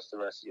be like? What's the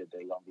rest of your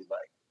day gonna be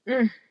like?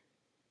 Mm.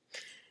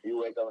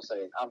 You wake up and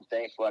say, I'm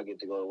thankful I get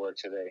to go to work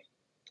today.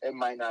 It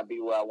might not be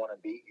where I want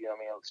to be. You know what I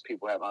mean? Because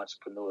people have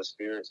entrepreneurial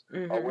spirits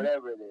or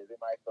whatever it is. They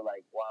might feel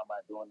like, why am I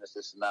doing this?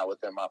 This is not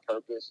within my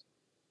purpose.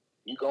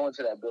 You go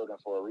into that building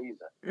for a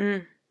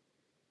reason.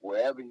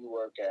 Wherever you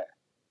work at,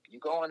 you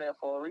go in there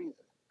for a reason.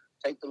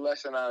 Take the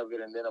lesson out of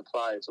it and then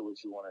apply it to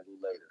what you want to do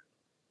later.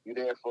 You're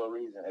there for a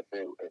reason. If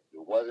it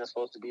wasn't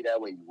supposed to be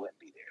that way, you wouldn't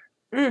be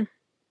there.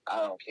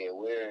 I don't care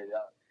where it is.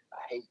 I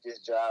hate this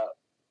job.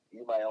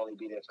 You might only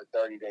be there for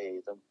 30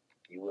 days.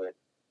 You would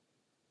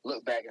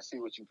look back and see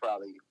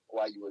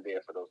why you were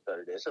there for those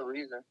 30 days. It's a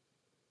reason.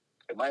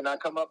 It might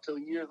not come up till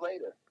years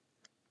later.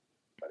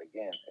 But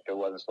again, if it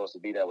wasn't supposed to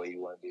be that way,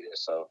 you wouldn't be there.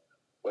 So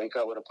wake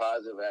up with a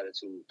positive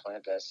attitude,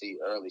 plant that seed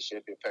early,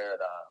 shift your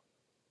paradigm.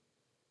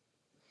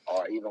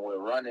 Or even with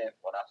running,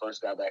 when I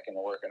first got back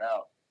into working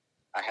out,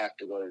 I have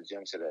to go to the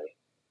gym today.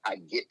 I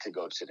get to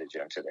go to the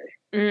gym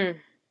today.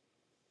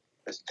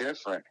 It's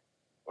different.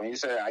 When you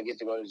say I get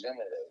to go to the gym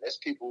today, there's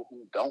people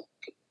who don't.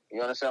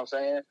 You understand what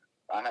I'm saying?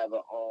 I have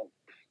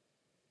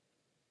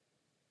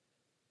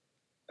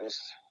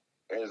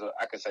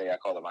I could say I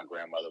call her my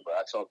grandmother, but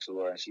I talk to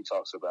her and she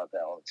talks about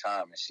that all the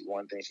time. And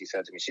one thing she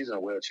said to me, she's in a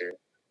wheelchair.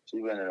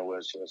 She's been in a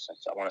wheelchair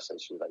since I want to say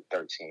she was like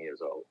 13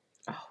 years old.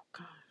 Oh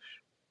gosh.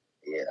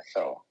 Yeah,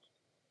 so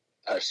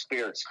her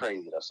spirit's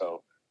crazy though.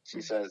 So she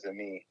says to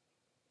me,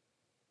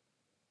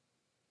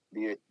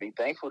 be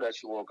thankful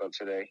that you woke up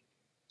today.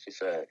 She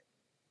said,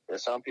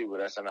 there's some people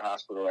that's in the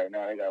hospital right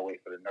now, they gotta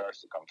wait for the nurse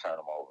to come turn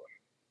them over.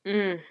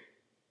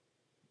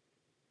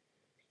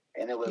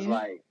 And it was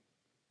like,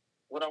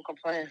 what I'm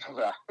complaining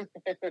about.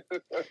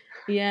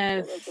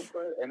 Yes.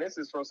 And this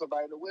is from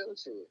somebody in a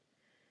wheelchair.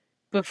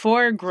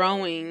 Before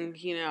growing,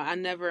 I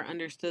never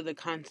understood the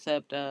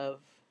concept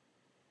of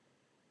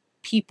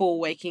people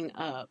waking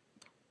up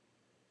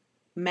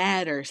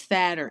mad or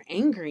sad or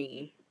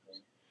angry.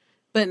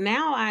 But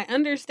now I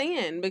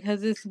understand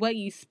because it's what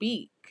you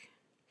speak.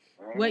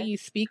 What you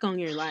speak on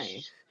your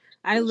life.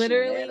 I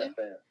literally,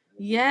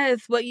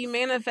 yes, what you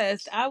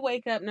manifest. I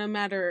wake up no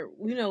matter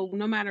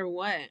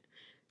what.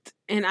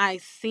 And I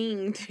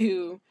sing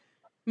to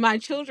my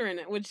children,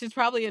 which is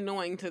probably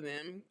annoying to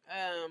them.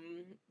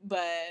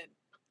 But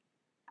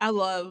I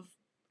love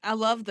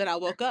that I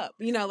woke up.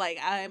 Like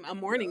I'm a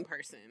morning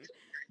person.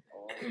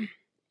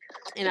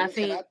 And I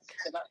think.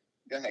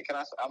 Go ahead.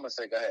 I'm gonna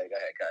say. Go ahead.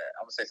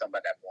 I'm gonna say something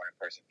about that morning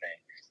person thing.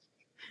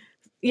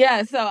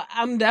 Yeah, so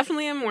I'm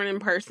definitely a morning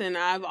person.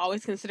 I've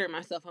always considered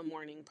myself a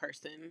morning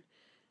person.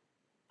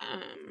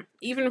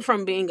 Even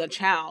from being a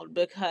child,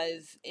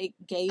 because it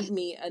gave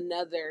me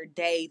another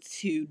day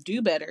to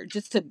do better,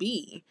 just to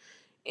be.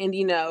 And,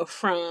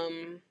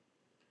 from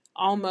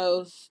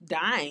almost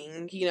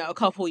dying, a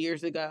couple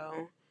years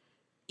ago,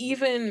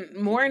 even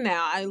more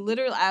now, I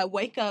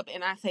wake up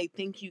and I say,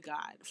 thank you,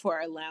 God, for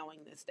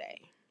allowing this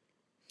day.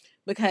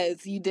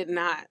 Because you did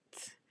not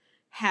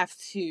have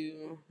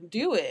to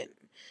do it.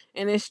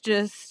 And it's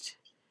just,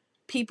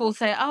 people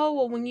say, oh,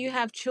 well, when you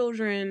have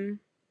children,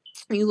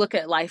 you look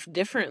at life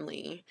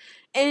differently.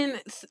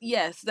 And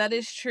yes, that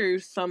is true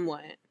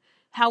somewhat.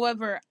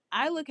 However,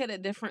 I look at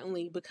it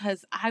differently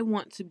because I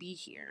want to be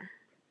here.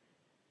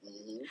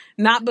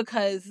 Not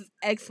because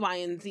X, Y,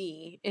 and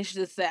Z. It's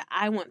just that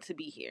I want to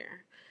be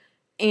here.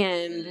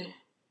 And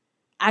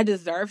I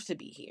deserve to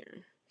be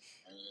here.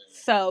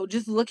 So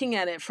just looking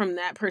at it from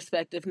that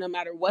perspective, no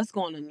matter what's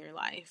going on in your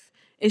life,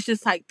 it's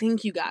just like,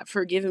 thank you, God,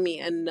 for giving me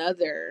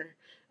another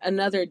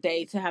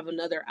day to have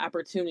another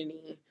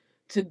opportunity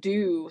to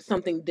do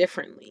something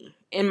differently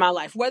in my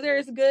life, whether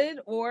it's good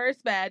or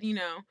it's bad.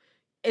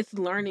 It's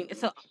learning.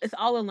 It's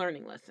all a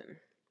learning lesson.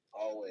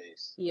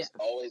 Always. Yeah. It's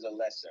always a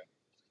lesson.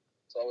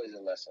 It's always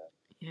a lesson.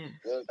 Yeah.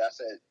 Good. I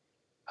said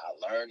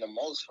I learn the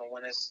most from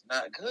when it's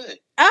not good.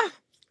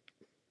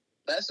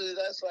 That's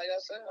like I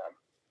said.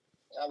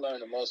 I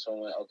learned the most from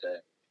when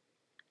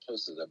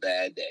this is a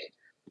bad day.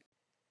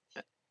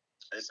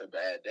 It's a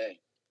bad day.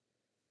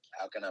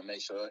 How can I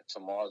make sure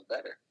tomorrow's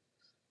better?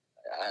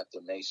 I have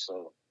to make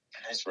sure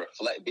it's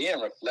being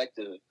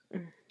reflective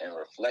and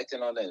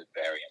reflecting on it is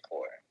very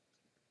important.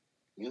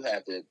 You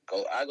have to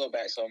go. I go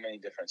back so many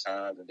different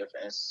times and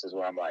different instances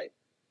where I'm like,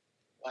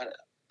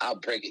 I'll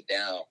break it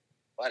down.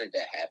 Why did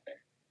that happen?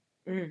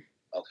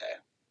 Okay,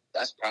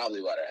 that's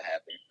probably why that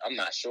happened. I'm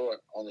not sure.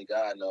 Only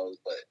God knows,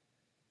 but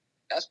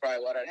that's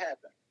probably why that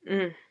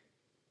happened.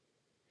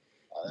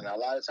 And a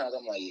lot of times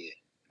I'm like, yeah,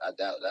 I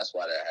doubt that's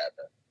why that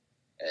happened.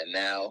 And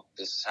now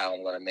this is how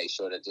I'm going to make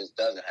sure that this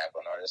doesn't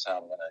happen, or this is how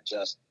I'm going to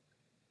adjust.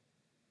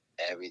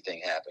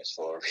 Everything happens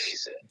for a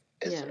reason.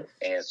 It's an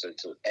answer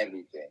to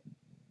everything.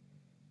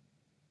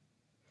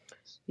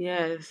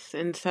 Yes,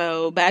 and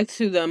so back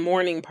to the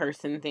morning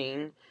person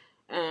thing.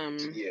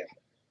 Yeah.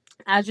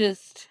 I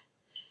just,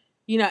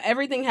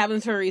 everything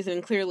happens for a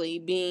reason. Clearly,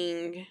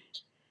 being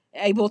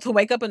able to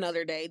wake up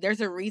another day,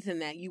 there's a reason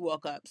that you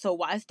woke up. So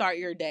why start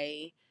your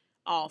day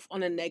off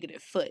on a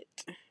negative foot?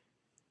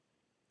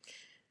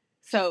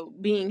 So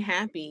being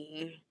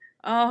happy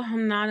Oh,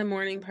 I'm not a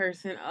morning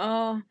person.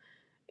 Oh,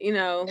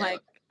 And,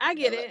 like I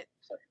get and it.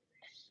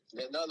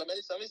 no, let me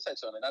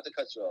touch on it. Not to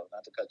cut you off.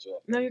 Not to cut you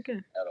off. No, you're good.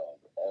 At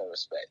all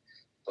respect.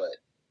 But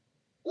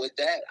with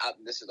that,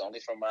 this is only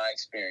from my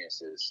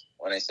experiences.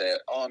 When they say,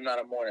 "Oh, I'm not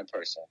a morning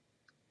person,"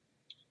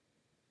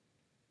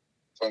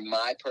 from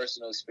my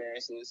personal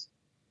experiences,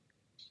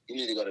 you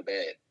need to go to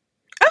bed.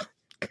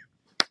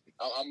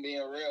 I'm being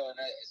real, and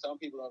some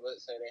people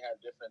say they have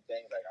different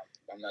things. Like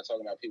I'm not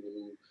talking about people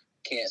who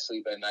can't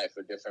sleep at night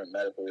for different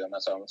medical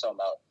reasons. I'm talking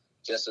about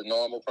just a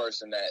normal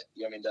person that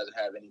doesn't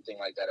have anything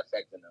like that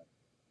affecting them.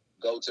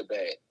 Go to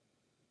bed,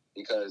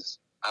 because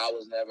I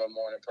was never a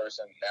morning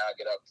person. Now I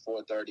get up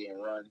 4:30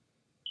 and run,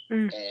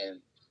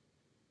 and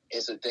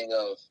it's a thing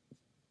of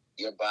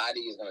your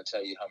body is going to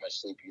tell you how much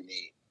sleep you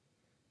need.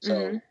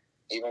 So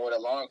even with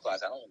alarm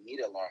clocks, I don't need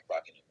an alarm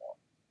clock anymore.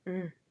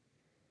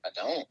 I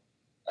don't.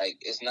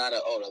 Like, it's not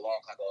the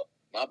alarm clock. Oh,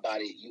 my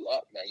body, you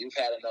up, man. You've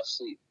had enough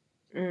sleep.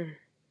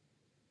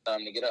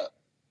 Time to get up.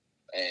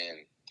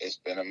 And it's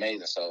been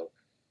amazing. So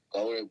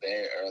go to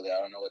bed early.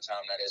 I don't know what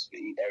time that is for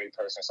every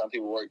person. Some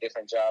people work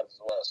different jobs as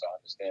well, so I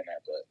understand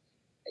that. But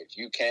if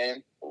you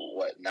can,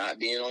 not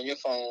being on your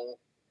phone,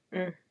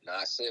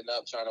 not sitting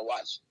up trying to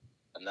watch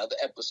another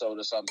episode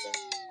or something,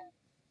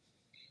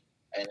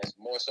 and it's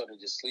more so than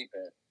just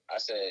sleeping. I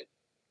said,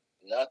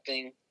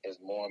 nothing is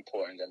more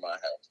important than my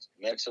health,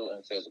 mental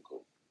and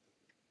physical.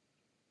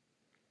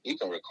 You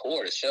can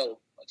record a show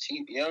on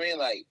TV. You know what I mean?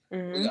 Like,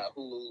 we got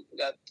Hulu.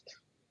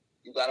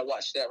 You got to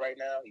watch that right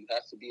now. You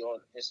have to be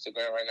on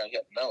Instagram right now.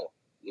 No,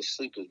 your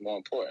sleep is more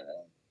important.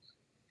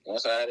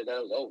 Once I had it,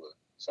 that was over.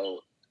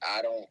 So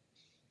I don't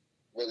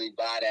really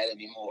buy that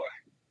anymore.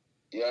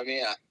 You know what I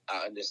mean?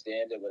 I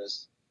understand it, but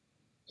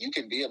you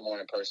can be a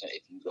morning person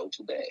if you go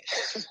to bed.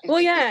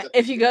 Well, yeah,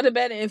 if you go to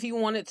bed and if you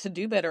want it to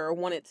do better or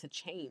want it to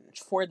change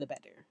for the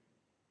better.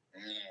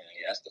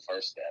 Yeah, that's the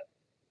first step.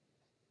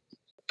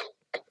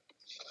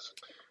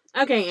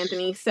 Okay,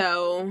 Anthony,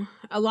 so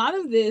a lot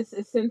of this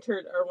is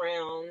centered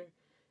around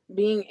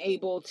being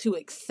able to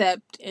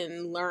accept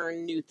and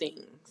learn new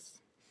things.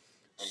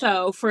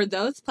 So, for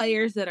those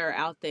players that are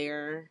out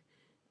there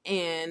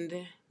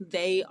and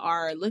they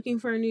are looking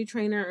for a new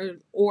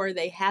trainer or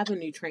they have a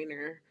new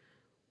trainer,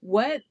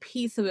 what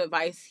piece of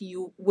advice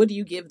would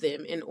you give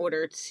them in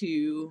order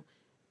to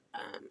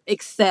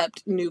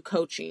accept new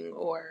coaching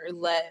or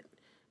let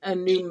a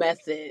new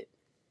method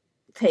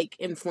take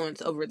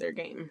influence over their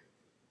game?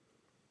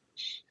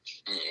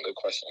 Good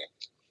question.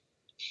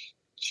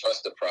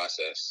 Trust the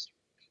process.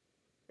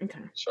 Okay.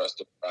 Trust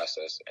the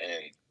process.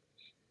 And,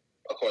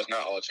 of course,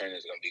 not all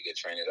trainers are going to be good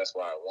trainers. That's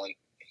why I want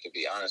to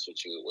be honest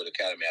with you with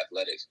Academy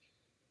Athletics.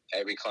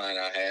 Every client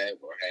I had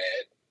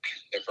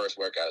their first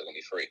workout is going to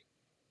be free.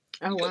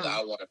 Oh, because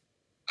wow. I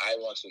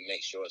want to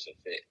make sure it's a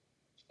fit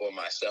for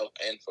myself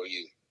and for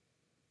you.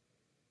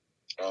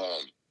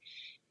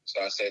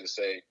 So I say to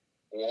say,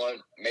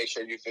 one, make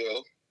sure you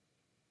feel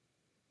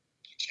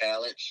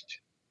challenged.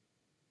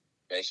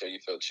 Make sure you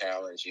feel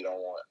challenged. You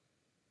don't want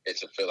it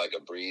to feel like a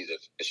breeze.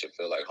 It should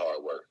feel like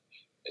hard work.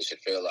 It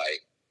should feel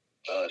like,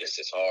 oh, this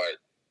is hard.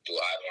 Do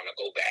I want to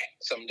go back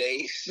some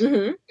days?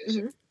 It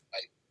should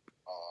like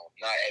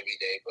not every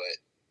day, but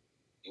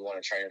you want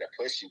a trainer to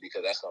push you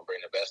because that's going to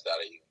bring the best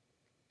out of you.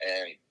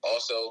 And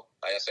also,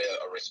 like I say,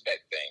 a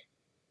respect thing.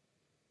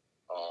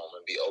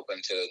 And be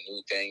open to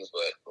new things,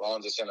 but as long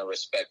as it's in a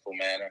respectful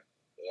manner.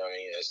 You know what I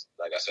mean? It's,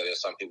 like I said,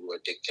 there's some people who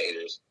are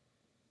dictators.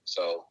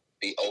 So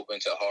be open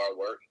to hard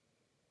work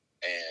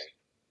and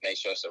make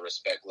sure it's a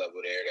respect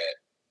level there that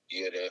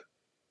you're to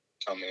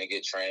come in and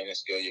get trained and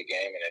skill your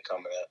game, and then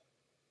come in to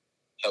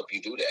help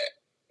you do that.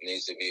 It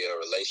needs to be a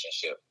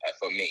relationship,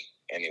 for me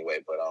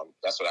anyway. But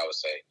that's what I would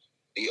say.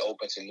 Be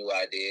open to new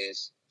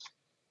ideas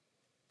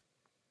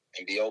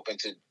and be open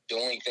to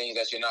doing things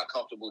that you're not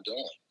comfortable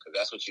doing, because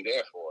that's what you're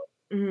there for.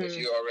 If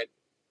you're already a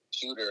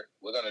shooter,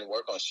 we're going to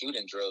work on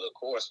shooting drills, of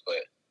course,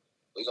 but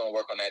we're going to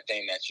work on that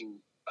thing that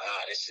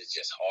this is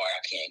just hard.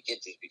 I can't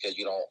get this, because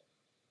you don't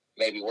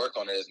maybe work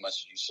on it as much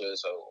as you should.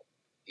 So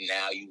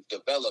now you've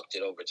developed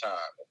it over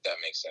time, if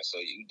that makes sense. So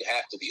you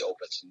have to be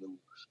open to new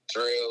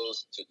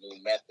drills, to new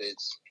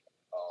methods,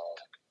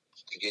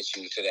 to get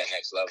you to that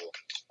next level.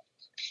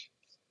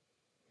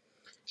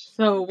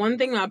 So one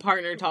thing my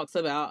partner talks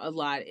about a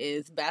lot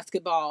is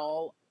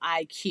basketball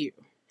IQ.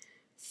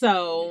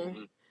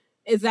 So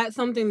is that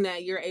something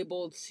that you're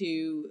able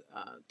to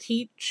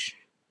teach?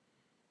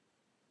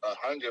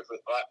 100%.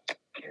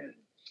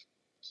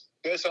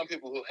 There's some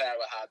people who have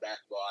a high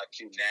basketball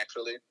IQ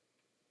naturally,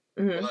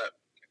 but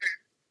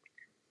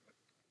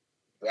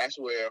that's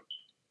where,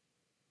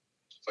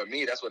 for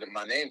me, that's where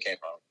my name came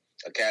from.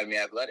 Academy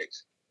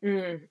Athletics.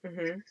 Academy.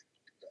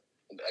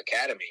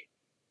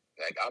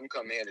 Like, I'm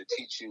coming here to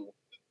teach you,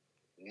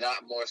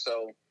 not more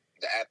so.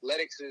 The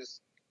athletics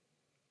is,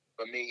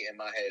 for me, in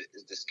my head,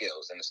 is the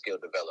skills and the skill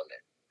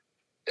development.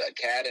 The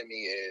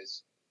academy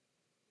is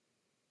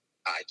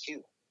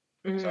IQ.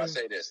 So I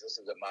say this is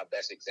my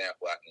best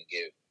example I can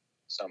give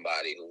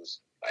somebody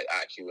who's like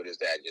IQ. What is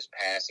that? Just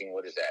passing?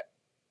 What is that?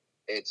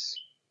 It's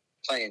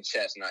playing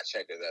chess, not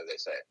checkers, as they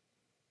say.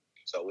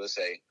 So we'll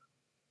say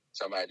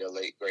somebody, the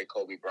late great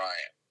Kobe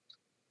Bryant.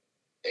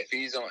 If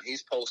he's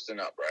posting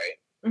up, right?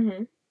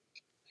 Mm-hmm.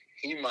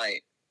 He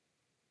might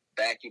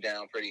back you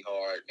down pretty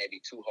hard,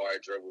 maybe 2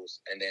 hard dribbles,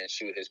 and then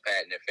shoot his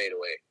patented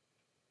fadeaway,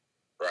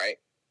 right?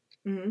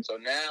 Mm-hmm. So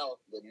now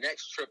the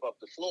next trip up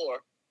the floor,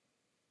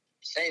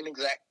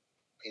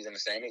 he's in the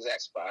same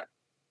exact spot,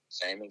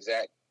 same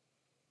exact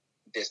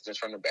distance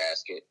from the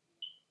basket.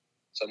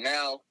 So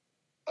now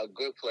a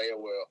good player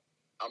will,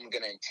 I'm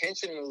going to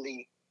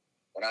intentionally,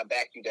 when I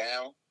back you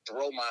down,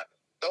 throw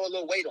a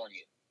little weight on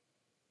you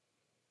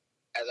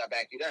as I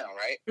back you down,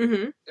 right?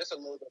 Mm-hmm. Just a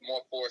little bit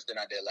more force than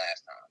I did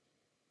last time.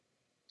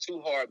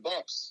 2 hard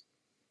bumps.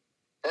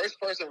 First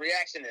person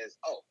reaction is,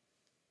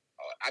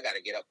 I got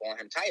to get up on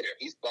him tighter.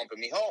 He's bumping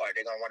me hard.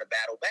 They're going to want to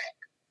battle back.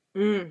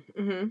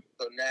 Mm-hmm.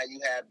 So now you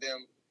have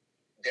them,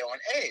 they're on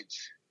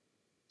edge.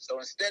 So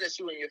instead of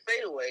shooting your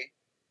fadeaway,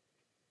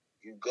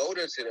 you go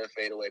to their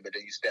fadeaway, but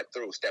then you step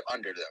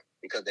under them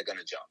because they're going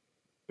to jump.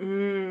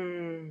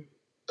 Mm.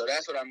 So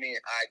that's what I mean,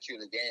 IQ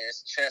the game.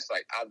 It's chess.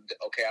 Like,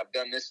 I've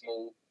done this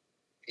move.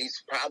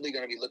 He's probably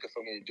going to be looking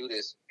for me to do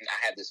this, and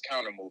I have this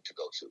counter move to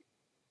go to.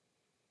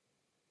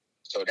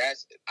 So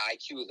that's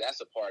IQ.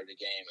 That's a part of the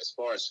game as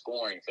far as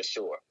scoring for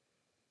sure.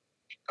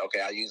 Okay,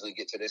 I usually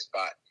get to this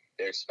spot.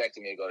 They're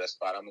expecting me to go to that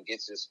spot. I'm going to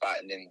get to this spot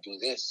and then do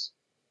this.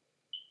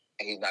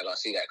 And he's not going to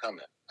see that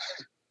coming.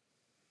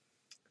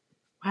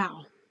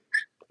 Wow.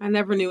 I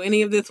never knew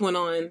any of this went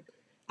on.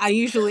 I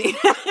usually... and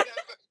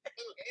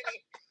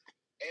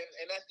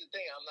that's the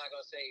thing. I'm not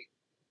going to say,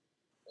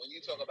 when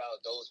you talk about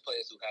those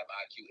players who have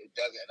IQ, it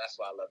doesn't. And that's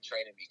why I love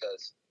training,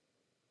 because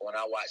when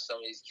I watch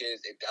some of these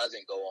kids, it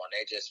doesn't go on.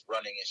 They're just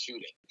running and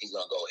shooting. He's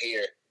going to go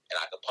here, and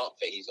I can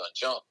pump fake. He's going to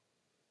jump,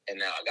 and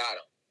now I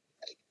got him.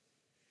 Like,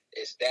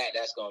 it's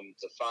that's going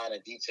to define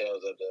the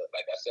details of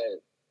like I said,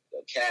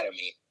 the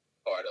academy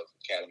part of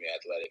academy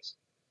athletics.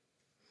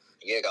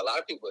 Yeah, a lot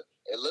of people,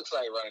 it looks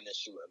like running and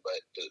shooting, but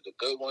the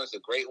good ones,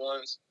 the great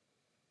ones,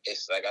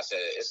 it's like I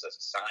said, it's a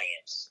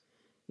science.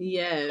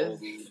 Yes.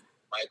 Kobe,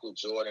 Michael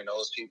Jordan,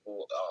 those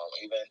people,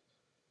 even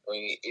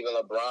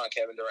LeBron,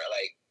 Kevin Durant,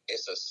 like,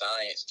 it's a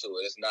science to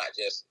it. It's not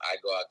just I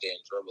go out there and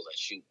dribble and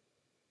shoot.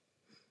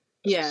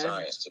 It's a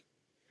science to it.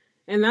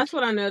 And that's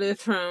what I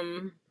noticed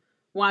from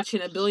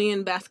watching a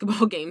billion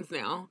basketball games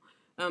now,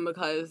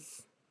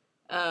 because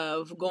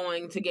of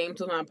going to games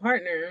with my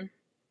partner,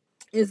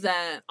 is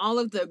that all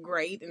of the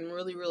great and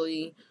really,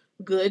 really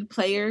good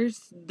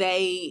players,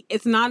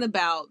 it's not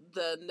about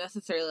the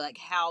necessarily like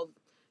how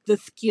the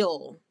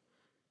skill.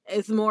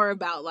 It's more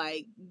about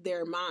like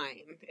their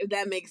mind, if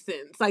that makes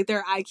sense. Like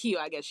their IQ,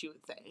 I guess you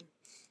would say.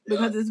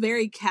 Because it's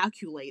very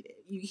calculated.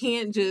 You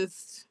can't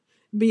just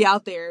be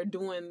out there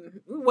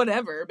doing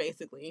whatever,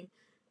 basically.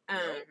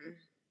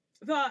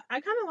 So I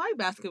kind of like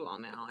basketball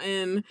now,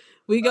 and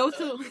we go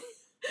to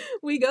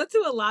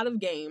a lot of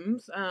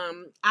games.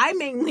 I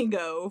mainly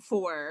go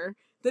for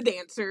the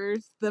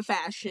dancers, the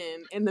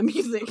fashion, and the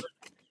music.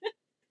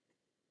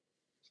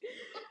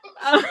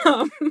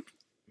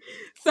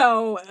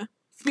 So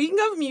speaking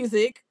of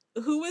music,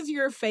 who is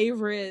your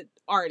favorite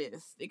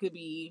artist? It could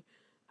be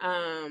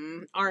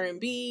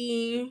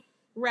R&B,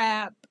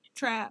 rap,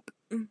 trap.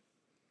 I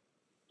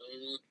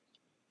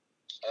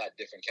got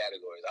different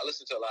categories. I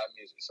listen to a lot of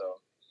music,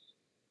 so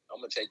I'm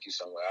gonna take you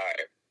somewhere. All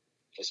right.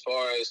 As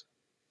far as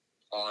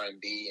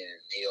R&B and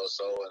neo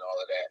soul and all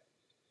of that,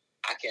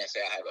 I can't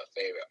say I have a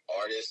favorite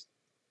artist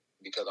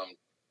because I'm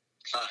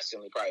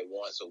constantly probably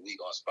once a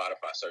week on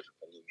Spotify searching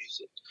for new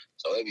music.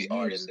 So it'd be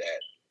artists that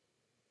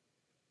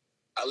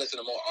I listen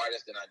to more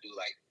artists than I do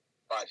like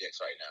projects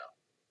right now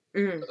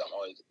because I'm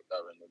always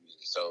discovering new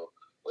music. So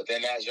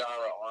within that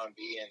genre,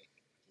 R&B and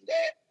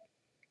that,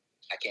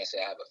 I can't say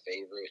I have a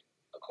favorite.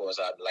 Of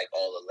course, I like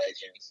all the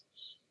legends.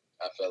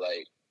 I feel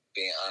like,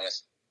 being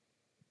honest,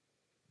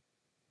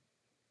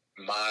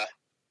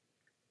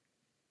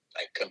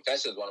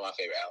 Confessions is one of my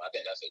favorite albums. I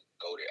think that's a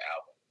goated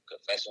album.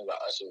 Confessions by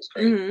Usher is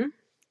crazy.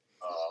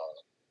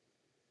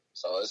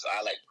 So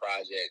I like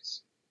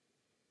projects.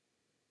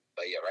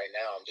 But yeah, right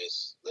now I'm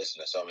just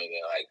listening to something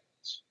like,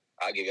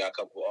 I'll give you a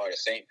couple of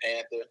artists. Saint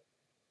Panther.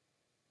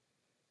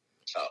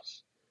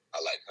 Tough. I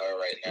like her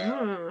right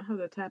now. I have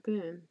to tap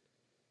in.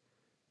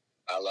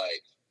 I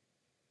like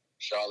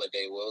Charlotte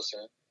Day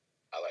Wilson.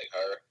 I like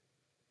her.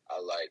 I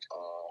like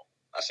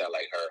I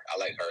like her. I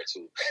like her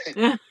too.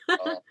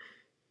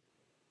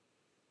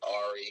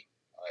 Ari.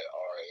 I like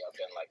Ari. I've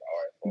been like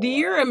Ari. Do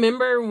you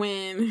remember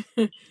when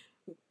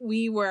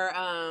we were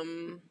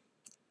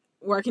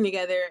working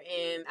together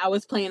and I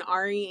was playing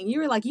Ari and you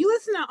were like, "You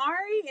listen to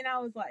Ari?" And I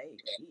was like,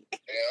 "Yeah."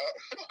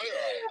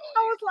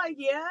 I was like,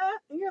 "Yeah."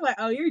 And you're like,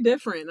 "Oh, you're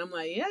different." I'm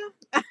like, "Yeah."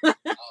 I was like,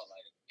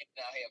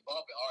 "Now here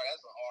bumping Ari."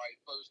 That's when Ari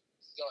first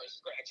started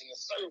scratching the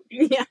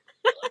surface. Yeah.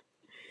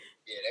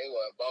 Yeah, they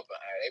were bumping.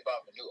 They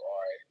bumping new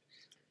Ari.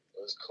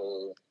 It was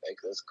cool.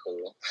 Like, it was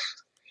cool.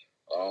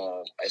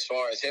 As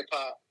far as hip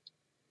hop,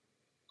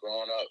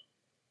 growing up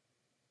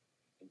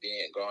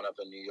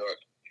in New York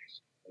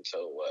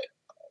until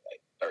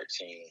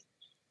 13,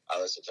 I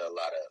listen to a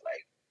lot of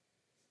like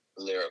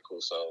lyrical.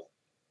 So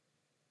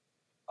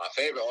my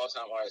favorite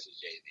all-time artist is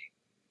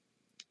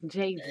Jay-Z.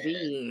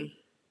 Jay-Z.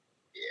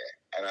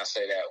 And I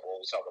say that when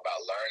we talk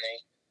about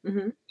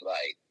learning,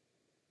 like,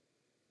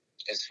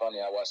 it's funny,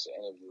 I watched an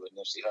interview with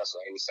Nipsey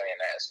Hussle, and he was saying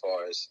that as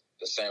far as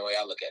the same way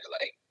I look at it,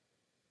 like,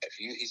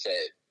 he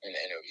said in the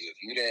interview, if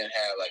you didn't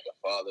have, like, a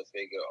father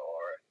figure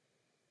or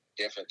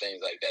different things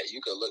like that, you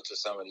could look to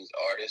some of these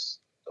artists,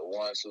 the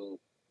ones who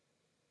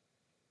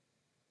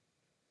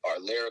are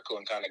lyrical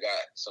and kind of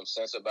got some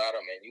sense about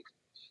them, and you can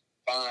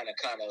find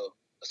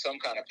some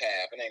kind of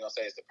path. I ain't gonna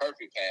say it's the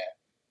perfect path,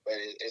 but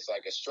it's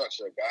like a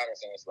structure of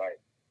guidance, and it's like,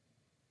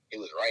 he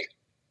was right.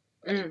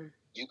 Like,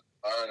 you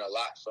learn a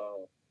lot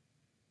from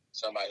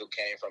somebody who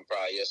came from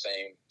probably your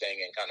same thing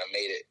and kind of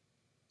made it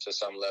to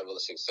some level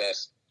of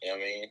success. You know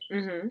what I mean?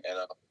 And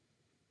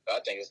I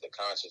think it's the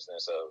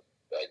consciousness of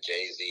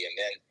Jay-Z. And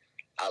then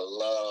I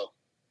love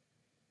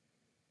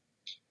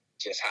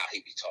just how he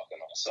be talking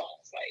on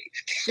songs.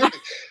 Like,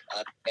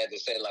 I had to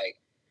say, like,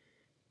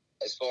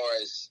 as far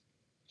as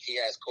he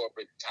has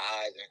corporate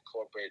ties and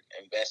corporate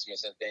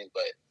investments and things,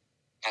 but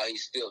how he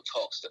still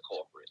talks to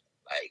corporate.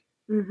 Like,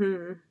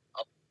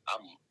 I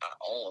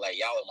own, like,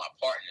 y'all are my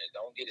partners.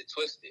 Don't get it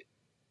twisted.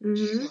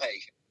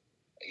 Like,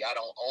 y'all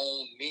don't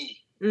own me.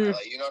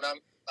 Like, you know what I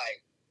mean?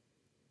 Like,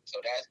 so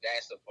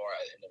that's the part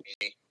in the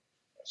music,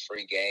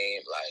 free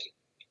game. Like,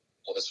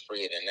 what's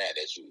freer than that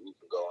you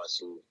can go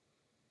into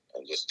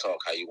and just talk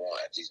how you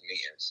want at these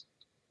meetings,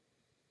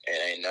 and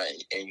ain't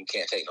nothing, and you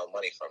can't take no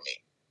money from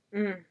me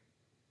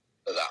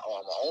because I'm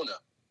an owner.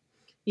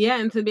 Yeah,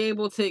 and to be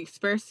able to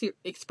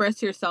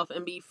express yourself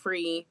and be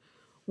free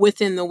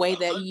within the way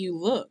that you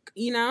look,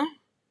 you know?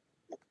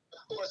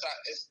 Of course,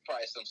 it's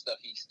probably some stuff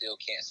he still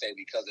can't say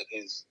because of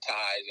his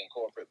ties in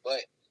corporate,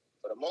 but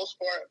for the most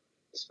part,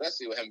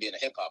 especially with him being a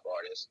hip-hop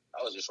artist,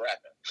 I was just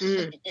rapping.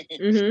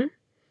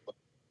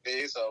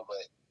 So,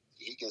 but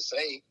he can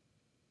say,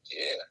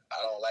 yeah,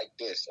 I don't like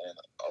this, and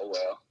oh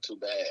well, too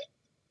bad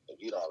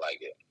if you don't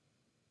like it.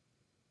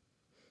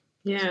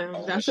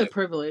 Yeah, that's a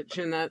privilege,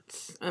 and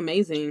that's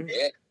amazing.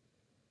 Yeah.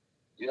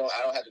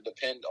 I don't have to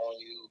depend on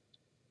you.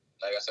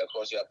 Like I said, of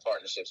course, you have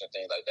partnerships and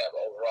things like that,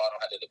 but overall, I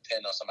don't have to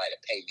depend on somebody to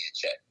pay me a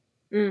check.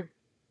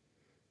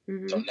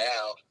 So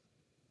now,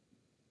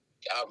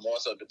 I more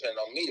so depend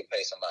on me to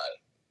pay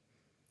somebody.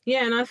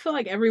 Yeah, and I feel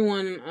like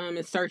everyone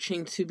is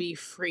searching to be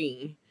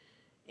free.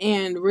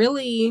 And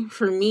really,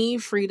 for me,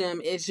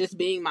 freedom is just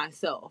being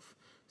myself.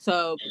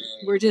 So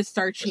we're just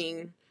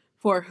searching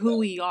for who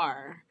we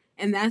are.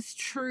 And that's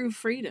true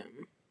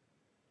freedom.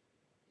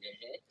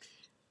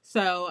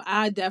 So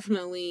I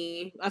think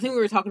we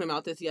were talking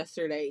about this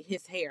yesterday,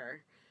 his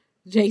hair.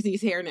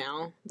 Jay-Z's hair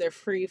now. They're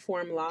free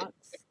form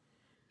locks.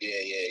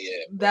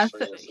 Yeah. That's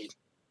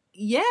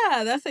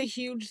a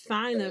huge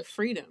sign of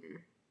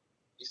freedom.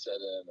 He said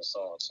it in the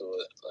song too.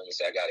 Let me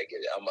see, I gotta get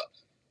it.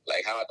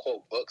 Like how I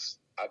quote books,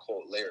 I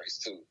quote lyrics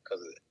too,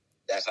 because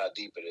that's how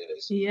deep it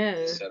is. Yeah.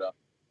 He said,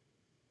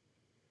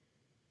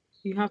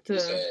 you have to. He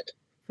said,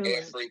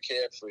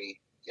 carefree,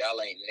 y'all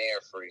ain't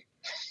near free.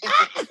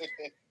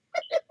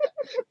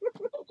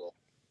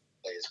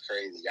 It's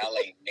crazy. Y'all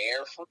ain't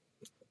near free.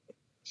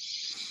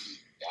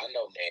 Y'all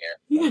know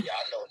near.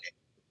 Y'all know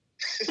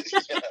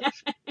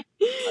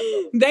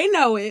near. They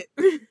know it.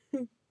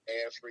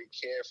 Carefree.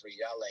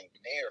 Y'all ain't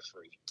near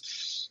free.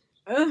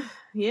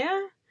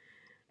 Yeah.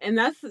 And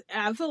I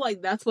feel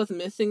like that's what's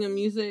missing in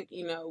music,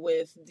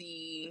 with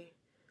the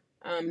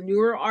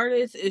newer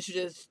artists. It's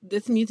just,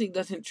 this music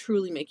doesn't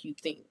truly make you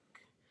think.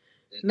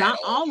 Not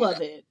all of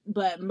it,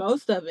 but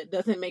most of it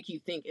doesn't make you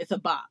think. It's a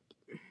bop.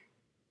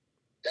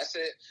 That's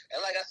it.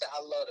 And like I said,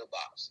 I love the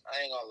bops.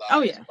 I ain't gonna lie.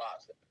 Oh, yeah.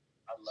 Bops.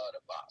 I love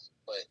the bops.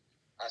 But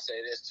I say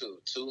this too.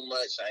 Too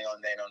much, I ain't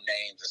gonna name no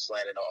names and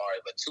slander no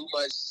artist, but too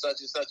much such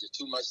and such is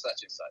too much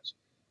such and such.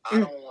 I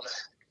don't want to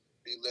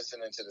be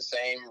listening to the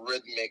same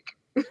rhythmic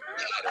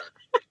pattern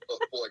for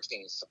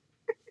 14 songs.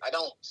 I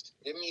don't.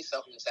 Give me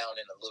something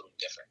sounding a little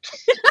different.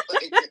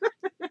 Like,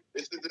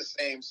 this is the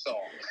same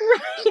song.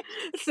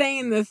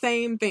 Saying the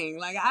same thing.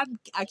 Like, I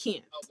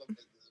can't.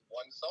 This is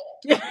one song.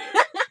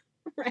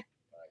 Right.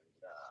 Like,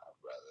 nah,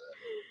 brother.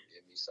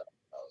 Give me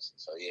something else.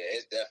 So, yeah,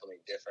 it's definitely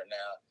different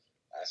now.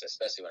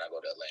 Especially when I go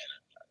to Atlanta.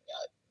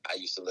 I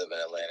used to live in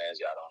Atlanta, as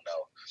y'all don't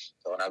know.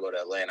 So when I go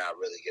to Atlanta, I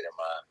really get in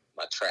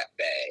my trap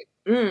bag.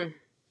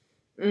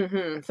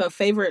 So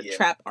favorite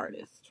trap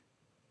artist?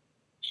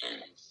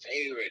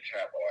 Favorite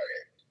trap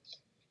artist?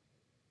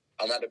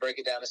 I'm about to break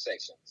it down to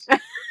sections. I'm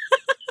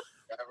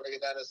going to break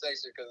it down to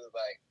sections because it's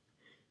like,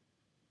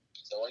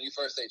 so when you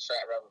first say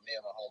trap rapper, me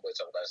and my homeboy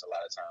talk about this a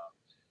lot of times.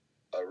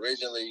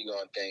 Originally, you're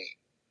going to think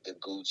the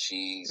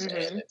Gucci's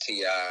and the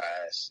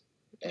T.I.'s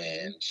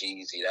and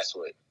Jeezy. That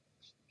was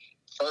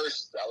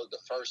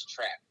the first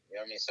trap. You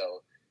know what I mean?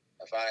 So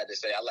if I had to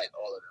say, I like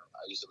all of them.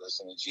 I used to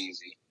listen to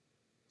Jeezy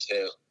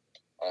too.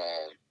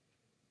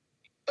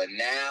 But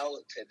now,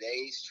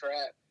 today's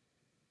trap,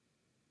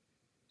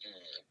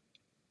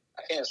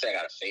 I can't say I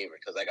got a favorite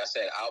because, like I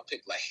said, I'll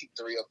pick like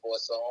 3 or 4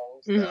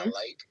 songs that I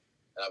like,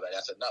 and I'll be like,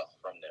 that's enough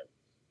from them.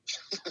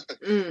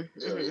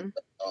 Mm-hmm.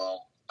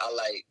 I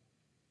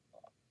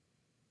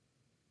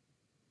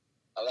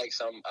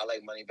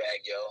like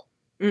Moneybagg Yo.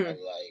 Mm.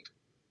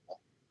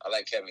 I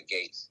like Kevin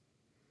Gates.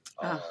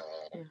 Yeah.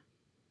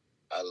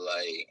 I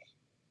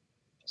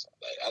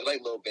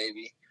like Lil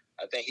Baby.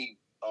 I think he,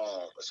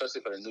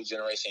 especially for the new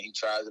generation, he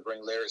tries to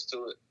bring lyrics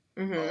to it.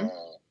 Mm-hmm.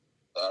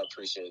 I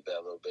appreciate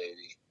that, Lil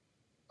Baby.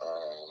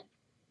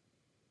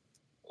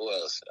 Who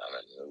else? I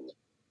don't know.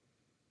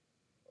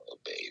 Lil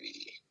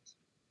Baby.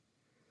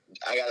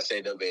 I gotta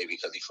say Lil Baby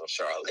because he's from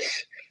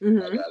Charlotte.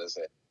 Mm-hmm. I gotta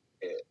say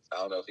it. I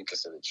don't know if he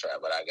considered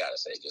trap, but I gotta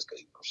say just because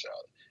he's from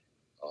Charlotte.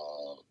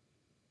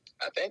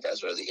 I think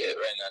that's really it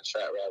right now.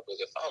 Trap rappers.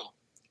 If I'm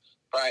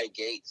probably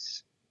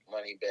Gates,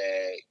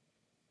 Moneybagg,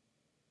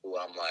 who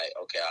I'm like,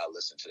 okay, I'll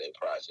listen to their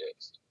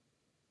projects.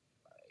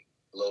 Like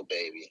Lil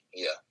Baby,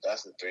 yeah,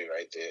 that's the three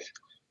right there.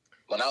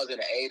 When I was in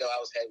the A though, I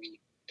was heavy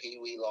Pee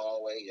Wee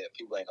Longway. Yeah,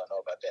 people ain't gonna know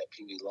about that.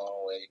 Pee Wee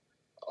Longway.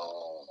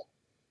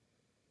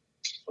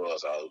 Who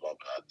else I was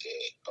bumping out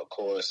there? Of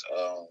course,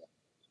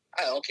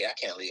 I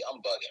can't leave. I'm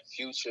bugging.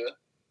 Future.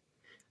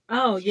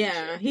 Oh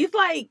yeah, he's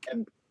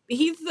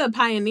the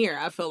pioneer.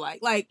 I feel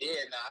like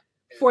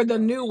for the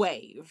new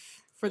wave.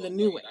 For the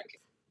new wave.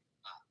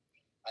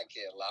 I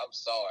can't lie. I'm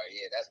sorry.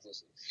 Yeah, that's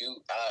just a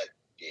few.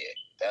 Yeah,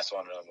 that's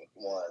one of them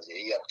ones. Yeah,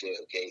 he up there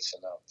with Gates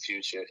and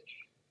Future.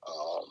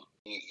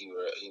 He knew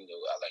I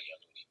like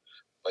Young Nudie.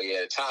 But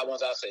yeah, the top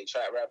ones I say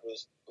trap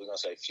rappers. We're gonna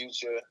say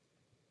Future,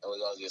 and we're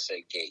gonna just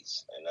say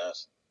Gates, and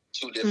that's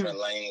two different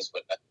lanes,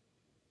 but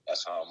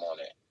that's how I'm on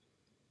it.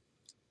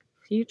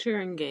 Future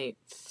and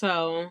Gates.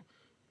 So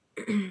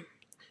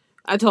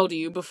I told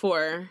you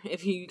before,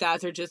 if you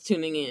guys are just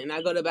tuning in,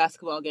 I go to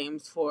basketball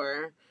games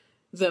for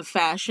the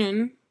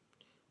fashion,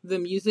 the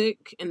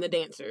music, and the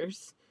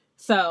dancers.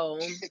 So,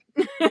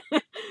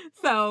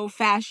 so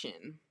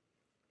fashion.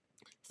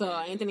 So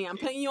Anthony, I'm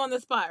putting you on the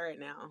spot right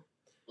now.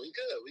 We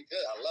good.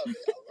 I love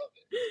it.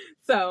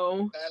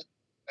 So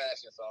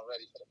fashion. So I'm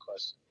ready for the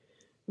question.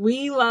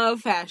 We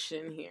love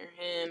fashion here,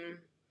 and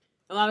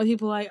a lot of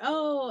people are like,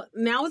 oh,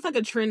 now it's like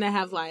a trend to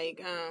have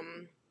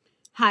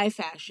high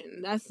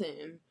fashion. That's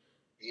in.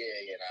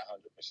 Yeah, not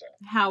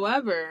 100%.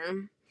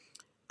 However,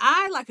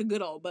 I like a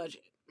good old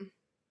budget.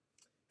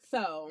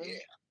 So,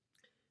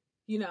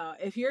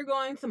 if you're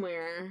going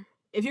somewhere,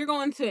 if you're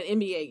going to an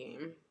NBA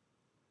game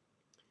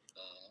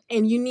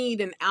and you need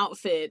an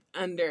outfit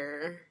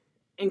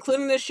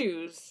including the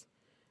shoes,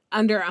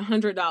 under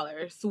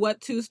 $100, what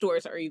two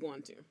stores are you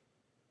going to?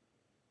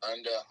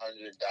 Under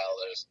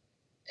 $100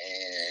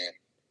 and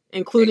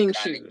including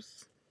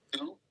shoes.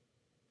 Two?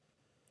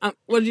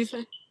 What did you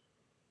say?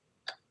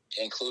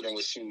 Including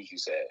with shoes, you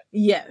said?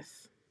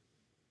 Yes.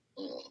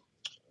 Let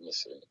me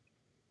see.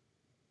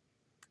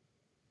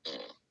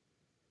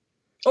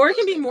 Or it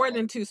can be more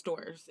than two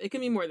stores. It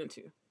can be more than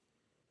two.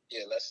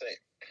 Yeah, let's say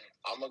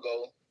I'm gonna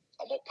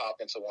pop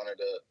into one of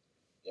the,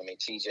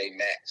 TJ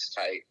Maxx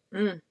type,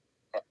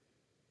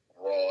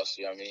 Ross.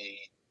 You know what I mean?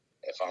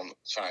 If I'm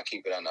trying to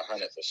keep it under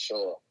 100 for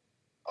sure,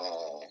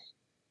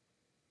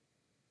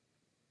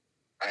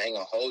 I ain't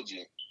gonna hold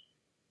you,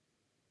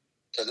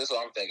 because this is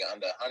what I'm thinking.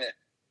 Under 100,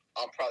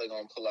 I'm probably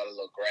gonna pull out a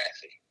little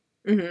graphic.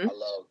 Mm-hmm. I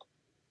love,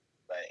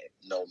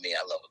 know me,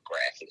 I love a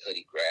graphic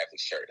hoodie, graphic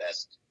shirt.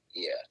 That's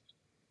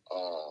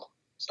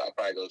So I'll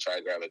probably go try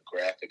to grab a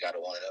graphic out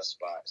of one of those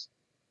spots.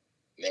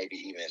 Maybe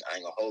even, I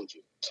ain't gonna hold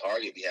you,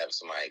 Target be having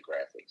some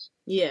graphics.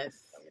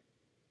 Yes.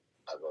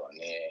 I'll go in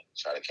there,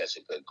 try to catch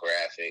a good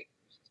graphic.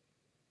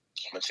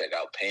 I'm gonna check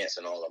out pants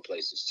in all them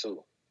places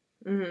too.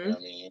 Mm-hmm. You know what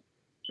I mean?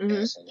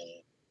 Pants in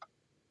there.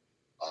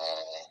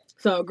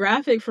 So a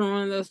graphic from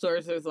one of those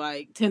stores is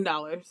like $10.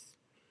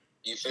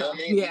 You feel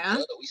me? Yeah. I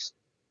got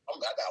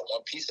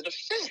one piece of the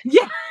fit.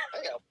 Yeah.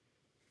 I got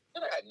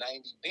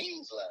 90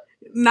 beans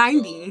left.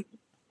 90.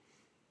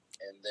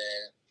 And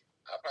then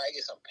I'll probably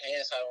get some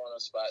pants out of one of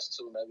those spots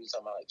too. Maybe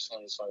something like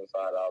 $20, $25,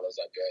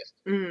 I guess.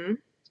 Mm-hmm.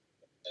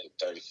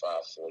 Maybe $35,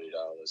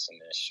 $40. And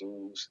then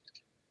shoes,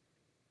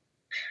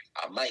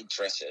 I might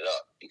dress it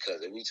up,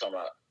 because if we talking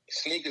about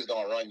sneakers,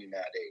 gonna run you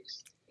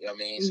nowadays. You know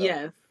what I mean? So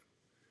yes.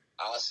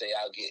 I'll say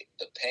I'll get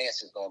the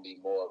pants is gonna be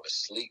more of a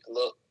sleek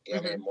look. You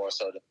know what I mean? More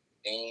so the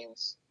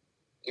jeans,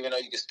 even though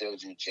you can still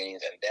do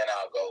jeans. And then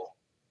I'll go.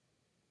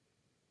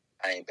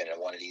 I ain't been in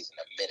one of these in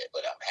a minute,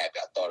 but I'm happy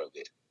I thought of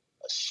it.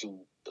 A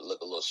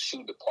little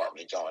shoe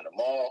department joint in the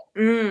mall.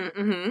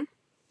 Mm-hmm.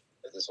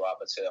 This is why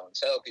I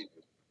tell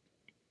people,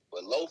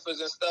 with loafers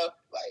and stuff,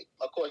 like,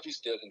 of course you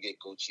still can get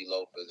Gucci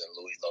loafers and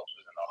Louis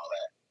loafers and all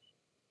that,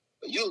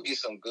 but you'll get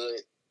some good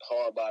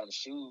hard bottom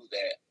shoes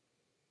that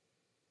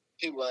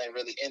people ain't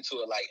really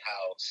into it, like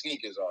how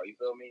sneakers are. You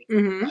feel me?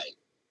 Mm-hmm. Like,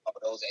 oh,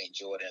 those ain't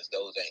Jordans,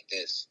 those ain't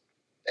this.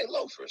 They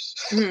loafers.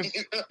 Mm-hmm.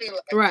 You know what I mean?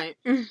 Like, right.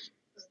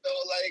 So,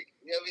 like,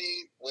 you know what I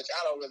mean? Which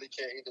I don't really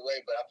care either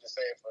way, but I'm just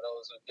saying for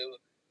those who do,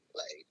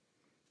 like,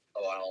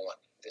 oh, I don't want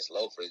this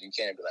loafers. You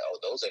can't be like, oh,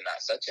 those are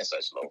not such and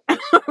such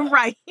loafers.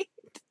 right.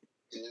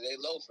 They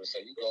loafers. So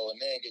you go in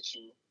there and get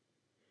you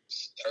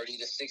 $30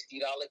 to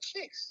 $60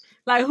 kicks.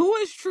 Like, who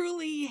is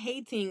truly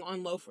hating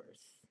on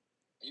loafers?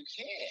 You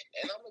can't.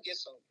 And I'm gonna get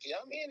some. You know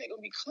what I mean? They're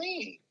gonna be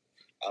clean.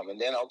 And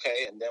then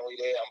we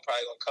there. I'm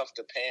probably gonna cuff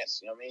the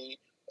pants. You know what I mean?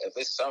 If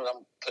it's something,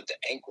 I'm gonna put the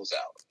ankles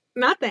out.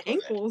 Not the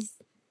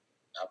ankles.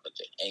 I'll put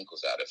the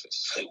ankles out if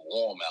it's like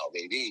warm out,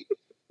 baby.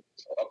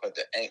 So I'll put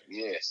the ankle.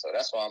 Yeah. So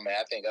that's why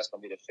I think that's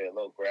gonna be the fit. A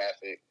little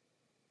graphic.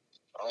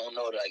 I don't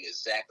know like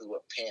exactly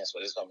what pants,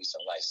 but it's gonna be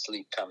some like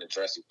sleek kind of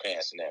dressy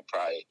pants, and then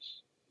probably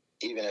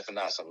even if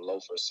not some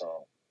loafers,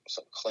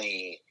 some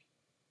clean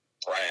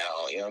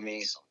brown. You know what I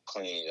mean? Some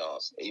clean.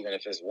 Even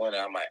if it's winter,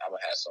 I'm gonna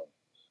have some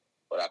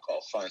what I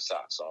call fun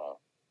socks on.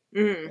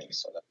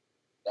 So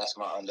that's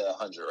my under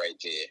 100 right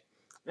there.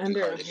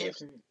 Under 100.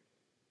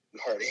 You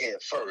heard it here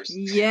first.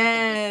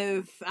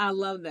 Yes, I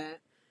love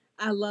that.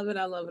 I love it.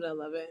 I love it. I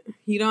love it.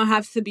 You don't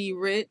have to be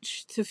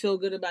rich to feel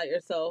good about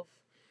yourself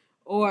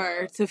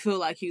or to feel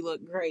like you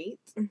look great.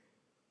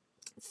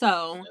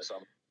 So,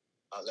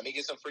 let me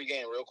get some free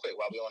game real quick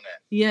while we're on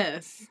that.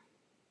 Yes.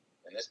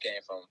 And this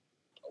came from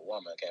a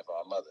woman, came from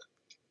our mother.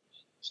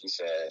 She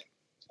said,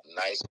 a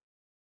nice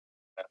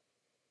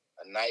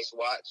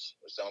watch,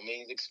 which don't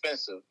mean it's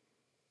expensive,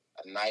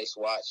 a nice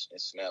watch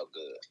and smell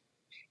good.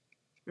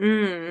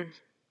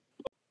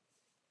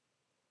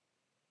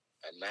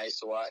 A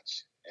nice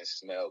watch and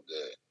smell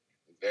good.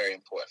 Very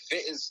important.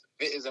 Fit is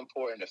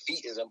important. The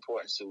feet is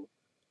important too.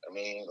 I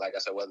mean, like I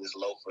said, whether it's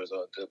loafers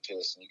or a good pair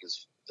of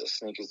sneakers, the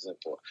sneakers is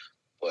important.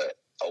 But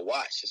a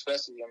watch,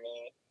 especially, I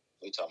mean,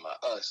 we talking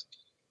about us.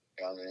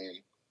 You know what I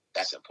mean?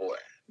 That's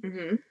important.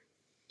 Mm-hmm.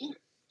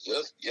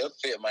 Your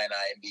fit might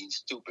not be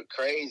stupid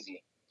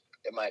crazy.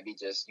 It might be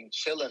just you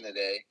chilling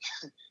today.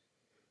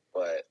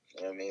 But,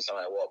 you know what I mean?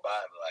 Somebody walk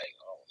by and be like,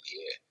 oh,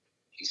 yeah,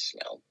 he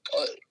smell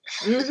good.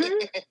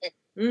 Mm-hmm.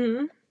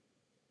 Mm-hmm.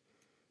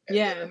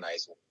 Yeah.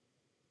 Nice.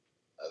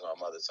 As my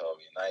mother told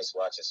me, nice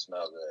watch and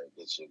smell good.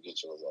 Get you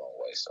a long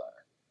way, son.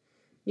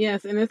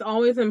 Yes, and it's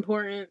always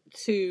important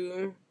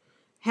to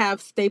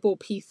have staple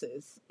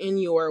pieces in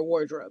your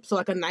wardrobe. So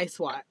like a nice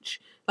watch.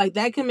 Like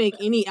that can make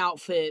any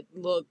outfit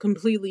look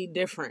completely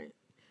different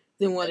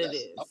than what it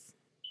is.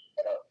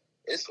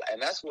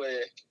 And that's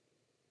where,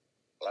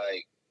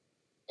 like,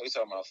 we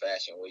talking about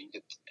fashion where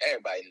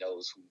everybody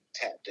knows who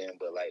tapped in,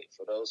 but like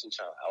for those who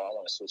I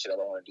want to switch it up,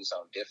 I want to do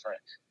something different.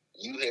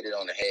 You hit it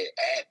on the head.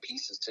 Add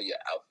pieces to your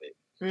outfit.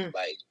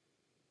 Like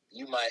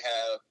you might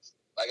have,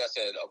 like I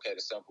said, okay,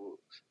 the simple.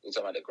 We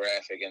talking about the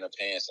graphic and the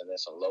pants, and then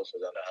some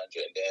loafers under 100.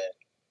 And then,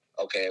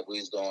 okay, if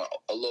we's going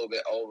a little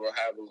bit over,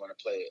 however we want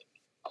to play it,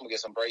 I'm gonna get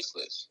some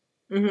bracelets.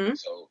 Mm-hmm.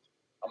 So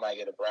I might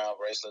get a brown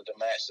bracelet to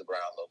match the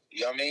brown loafer.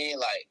 You know what I mean?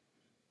 Like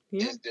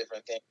it's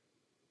different things.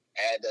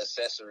 Add the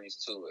accessories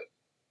to it.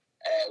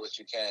 Add what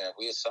you can. If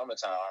we're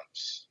summertime,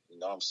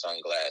 I'm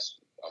sunglass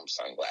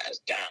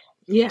down.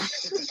 Yeah.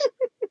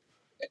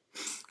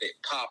 It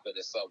pop in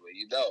the summer,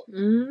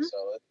 Mm-hmm.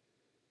 So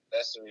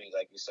accessories,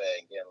 like you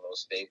said, getting little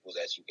staples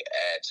that you can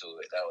add to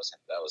it.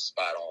 That was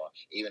spot on.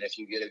 Even if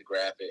you get a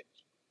graphic,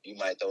 you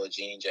might throw a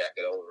jean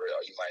jacket over it,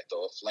 or you might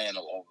throw a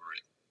flannel over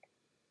it.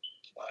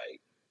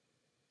 Like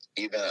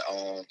even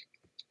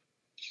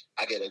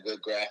I get a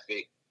good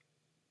graphic,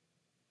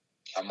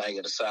 I might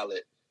get a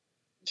solid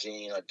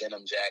jean or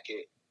denim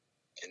jacket,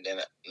 and then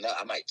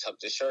I might tuck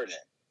the shirt in.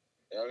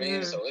 You know what I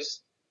mean? So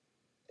it's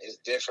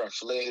different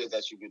flavors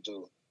that you could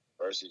do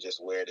versus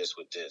just wear this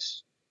with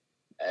this.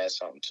 Add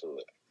something to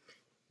it.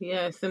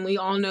 Yes, and we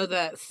all know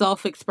that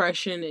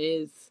self-expression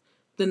is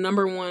the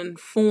number one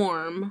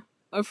form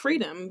of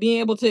freedom, being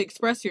able to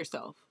express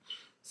yourself.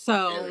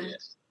 So,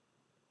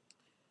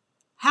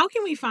 how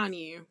can we find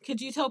you?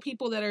 Could you tell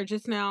people that are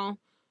just now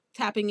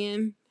tapping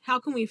in, how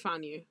can we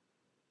find you?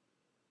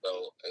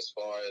 So, as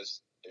far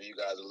as if you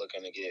guys are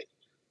looking to get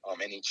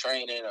any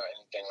training or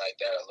anything like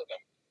that, or looking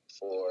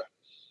for,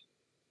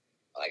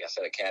 like I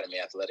said, Academy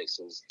Athletics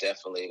is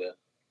definitely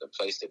the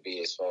place to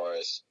be as far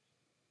as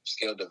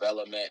skill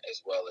development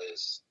as well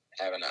as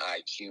having an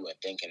IQ and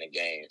thinking the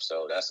game.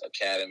 So that's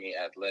Academy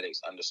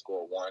Athletics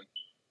 _1.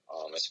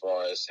 As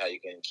far as how you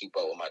can keep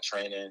up with my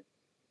training,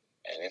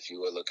 and if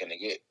you were looking to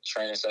get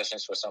training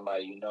sessions for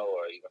somebody you know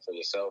or even for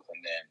yourself,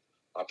 and then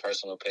my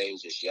personal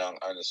page is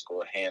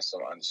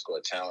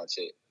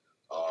young_handsome_talented.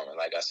 And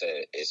like I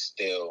said, it's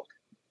still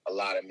a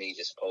lot of me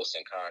just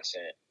posting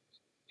content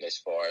as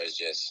far as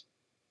just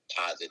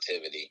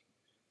positivity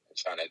and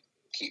trying to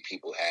keep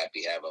people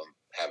happy, have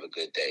a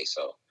good day.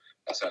 So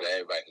that's how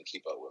everybody can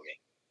keep up with me.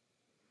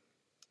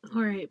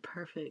 All right,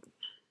 perfect.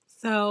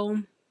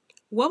 So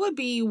what would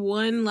be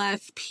one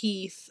last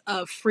piece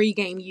of free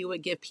game you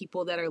would give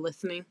people that are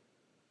listening?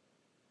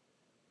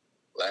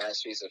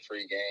 Last piece of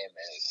free game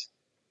is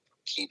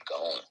keep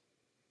going.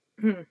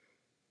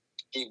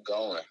 Keep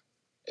going.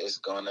 It's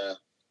gonna,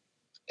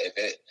 if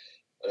they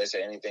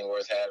say anything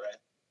worth having,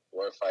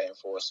 worth fighting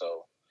for.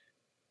 So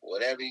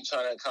whatever you're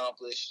trying to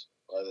accomplish,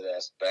 whether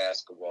that's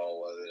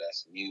basketball, whether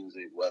that's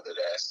music, whether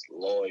that's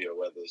lawyer,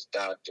 whether it's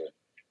doctor,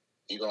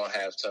 you're going to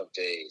have tough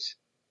days.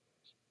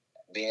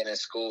 Being in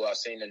school, I've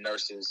seen the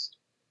nurses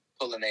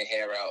pulling their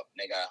hair out, and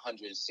they got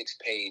 106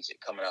 pages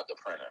coming out the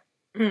printer.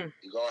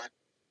 It's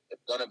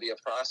going to be a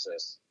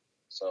process.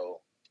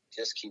 So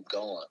just keep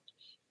going.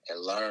 and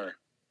learn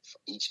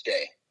each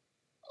day.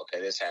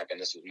 Okay, this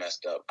happened. This was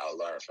messed up. I'll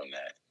learn from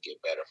that.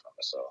 Get better from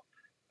it. So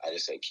I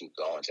just say keep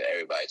going to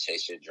everybody.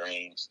 Chase your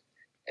dreams.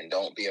 And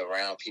don't be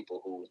around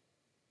people who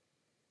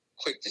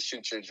quick to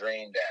shoot your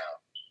dream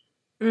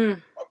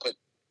down or put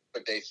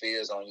their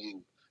fears on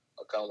you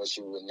or come with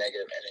you with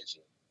negative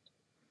energy.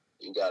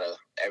 You gotta.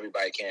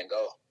 Everybody can't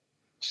go.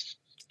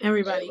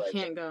 Everybody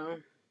can't go.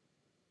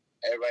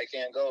 Everybody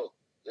can't go.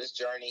 This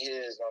journey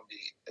here is gonna be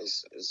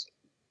is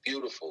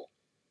beautiful.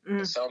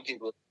 Some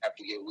people have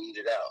to get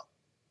weeded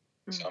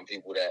out. Some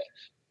people that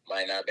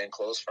might not have been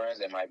close friends,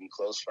 they might be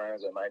close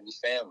friends, they might be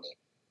family.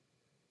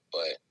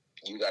 But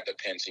you got the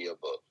pen to your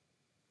book.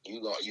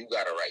 You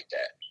gotta write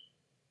that.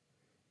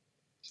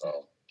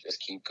 So just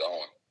keep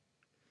going.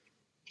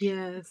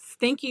 Yes.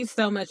 Thank you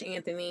so much,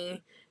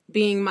 Anthony,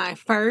 being my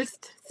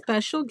first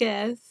special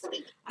guest.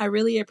 I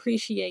really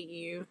appreciate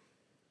you.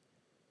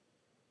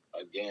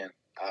 Again,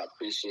 I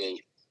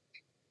appreciate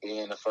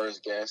being the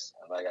first guest.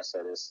 And like I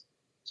said, it's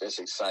just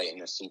exciting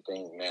to see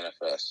things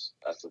manifest.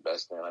 That's the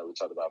best thing. Like we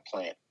talked about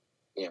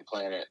being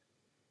planted.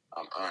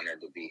 I'm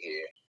honored to be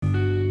here.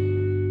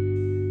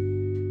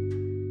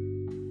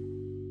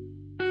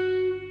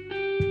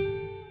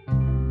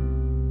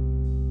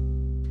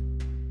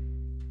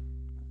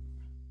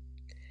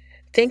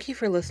 Thank you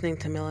for listening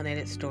to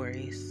Melanated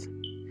Stories.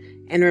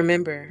 And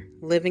remember,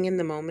 living in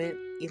the moment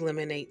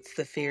eliminates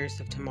the fears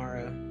of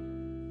tomorrow.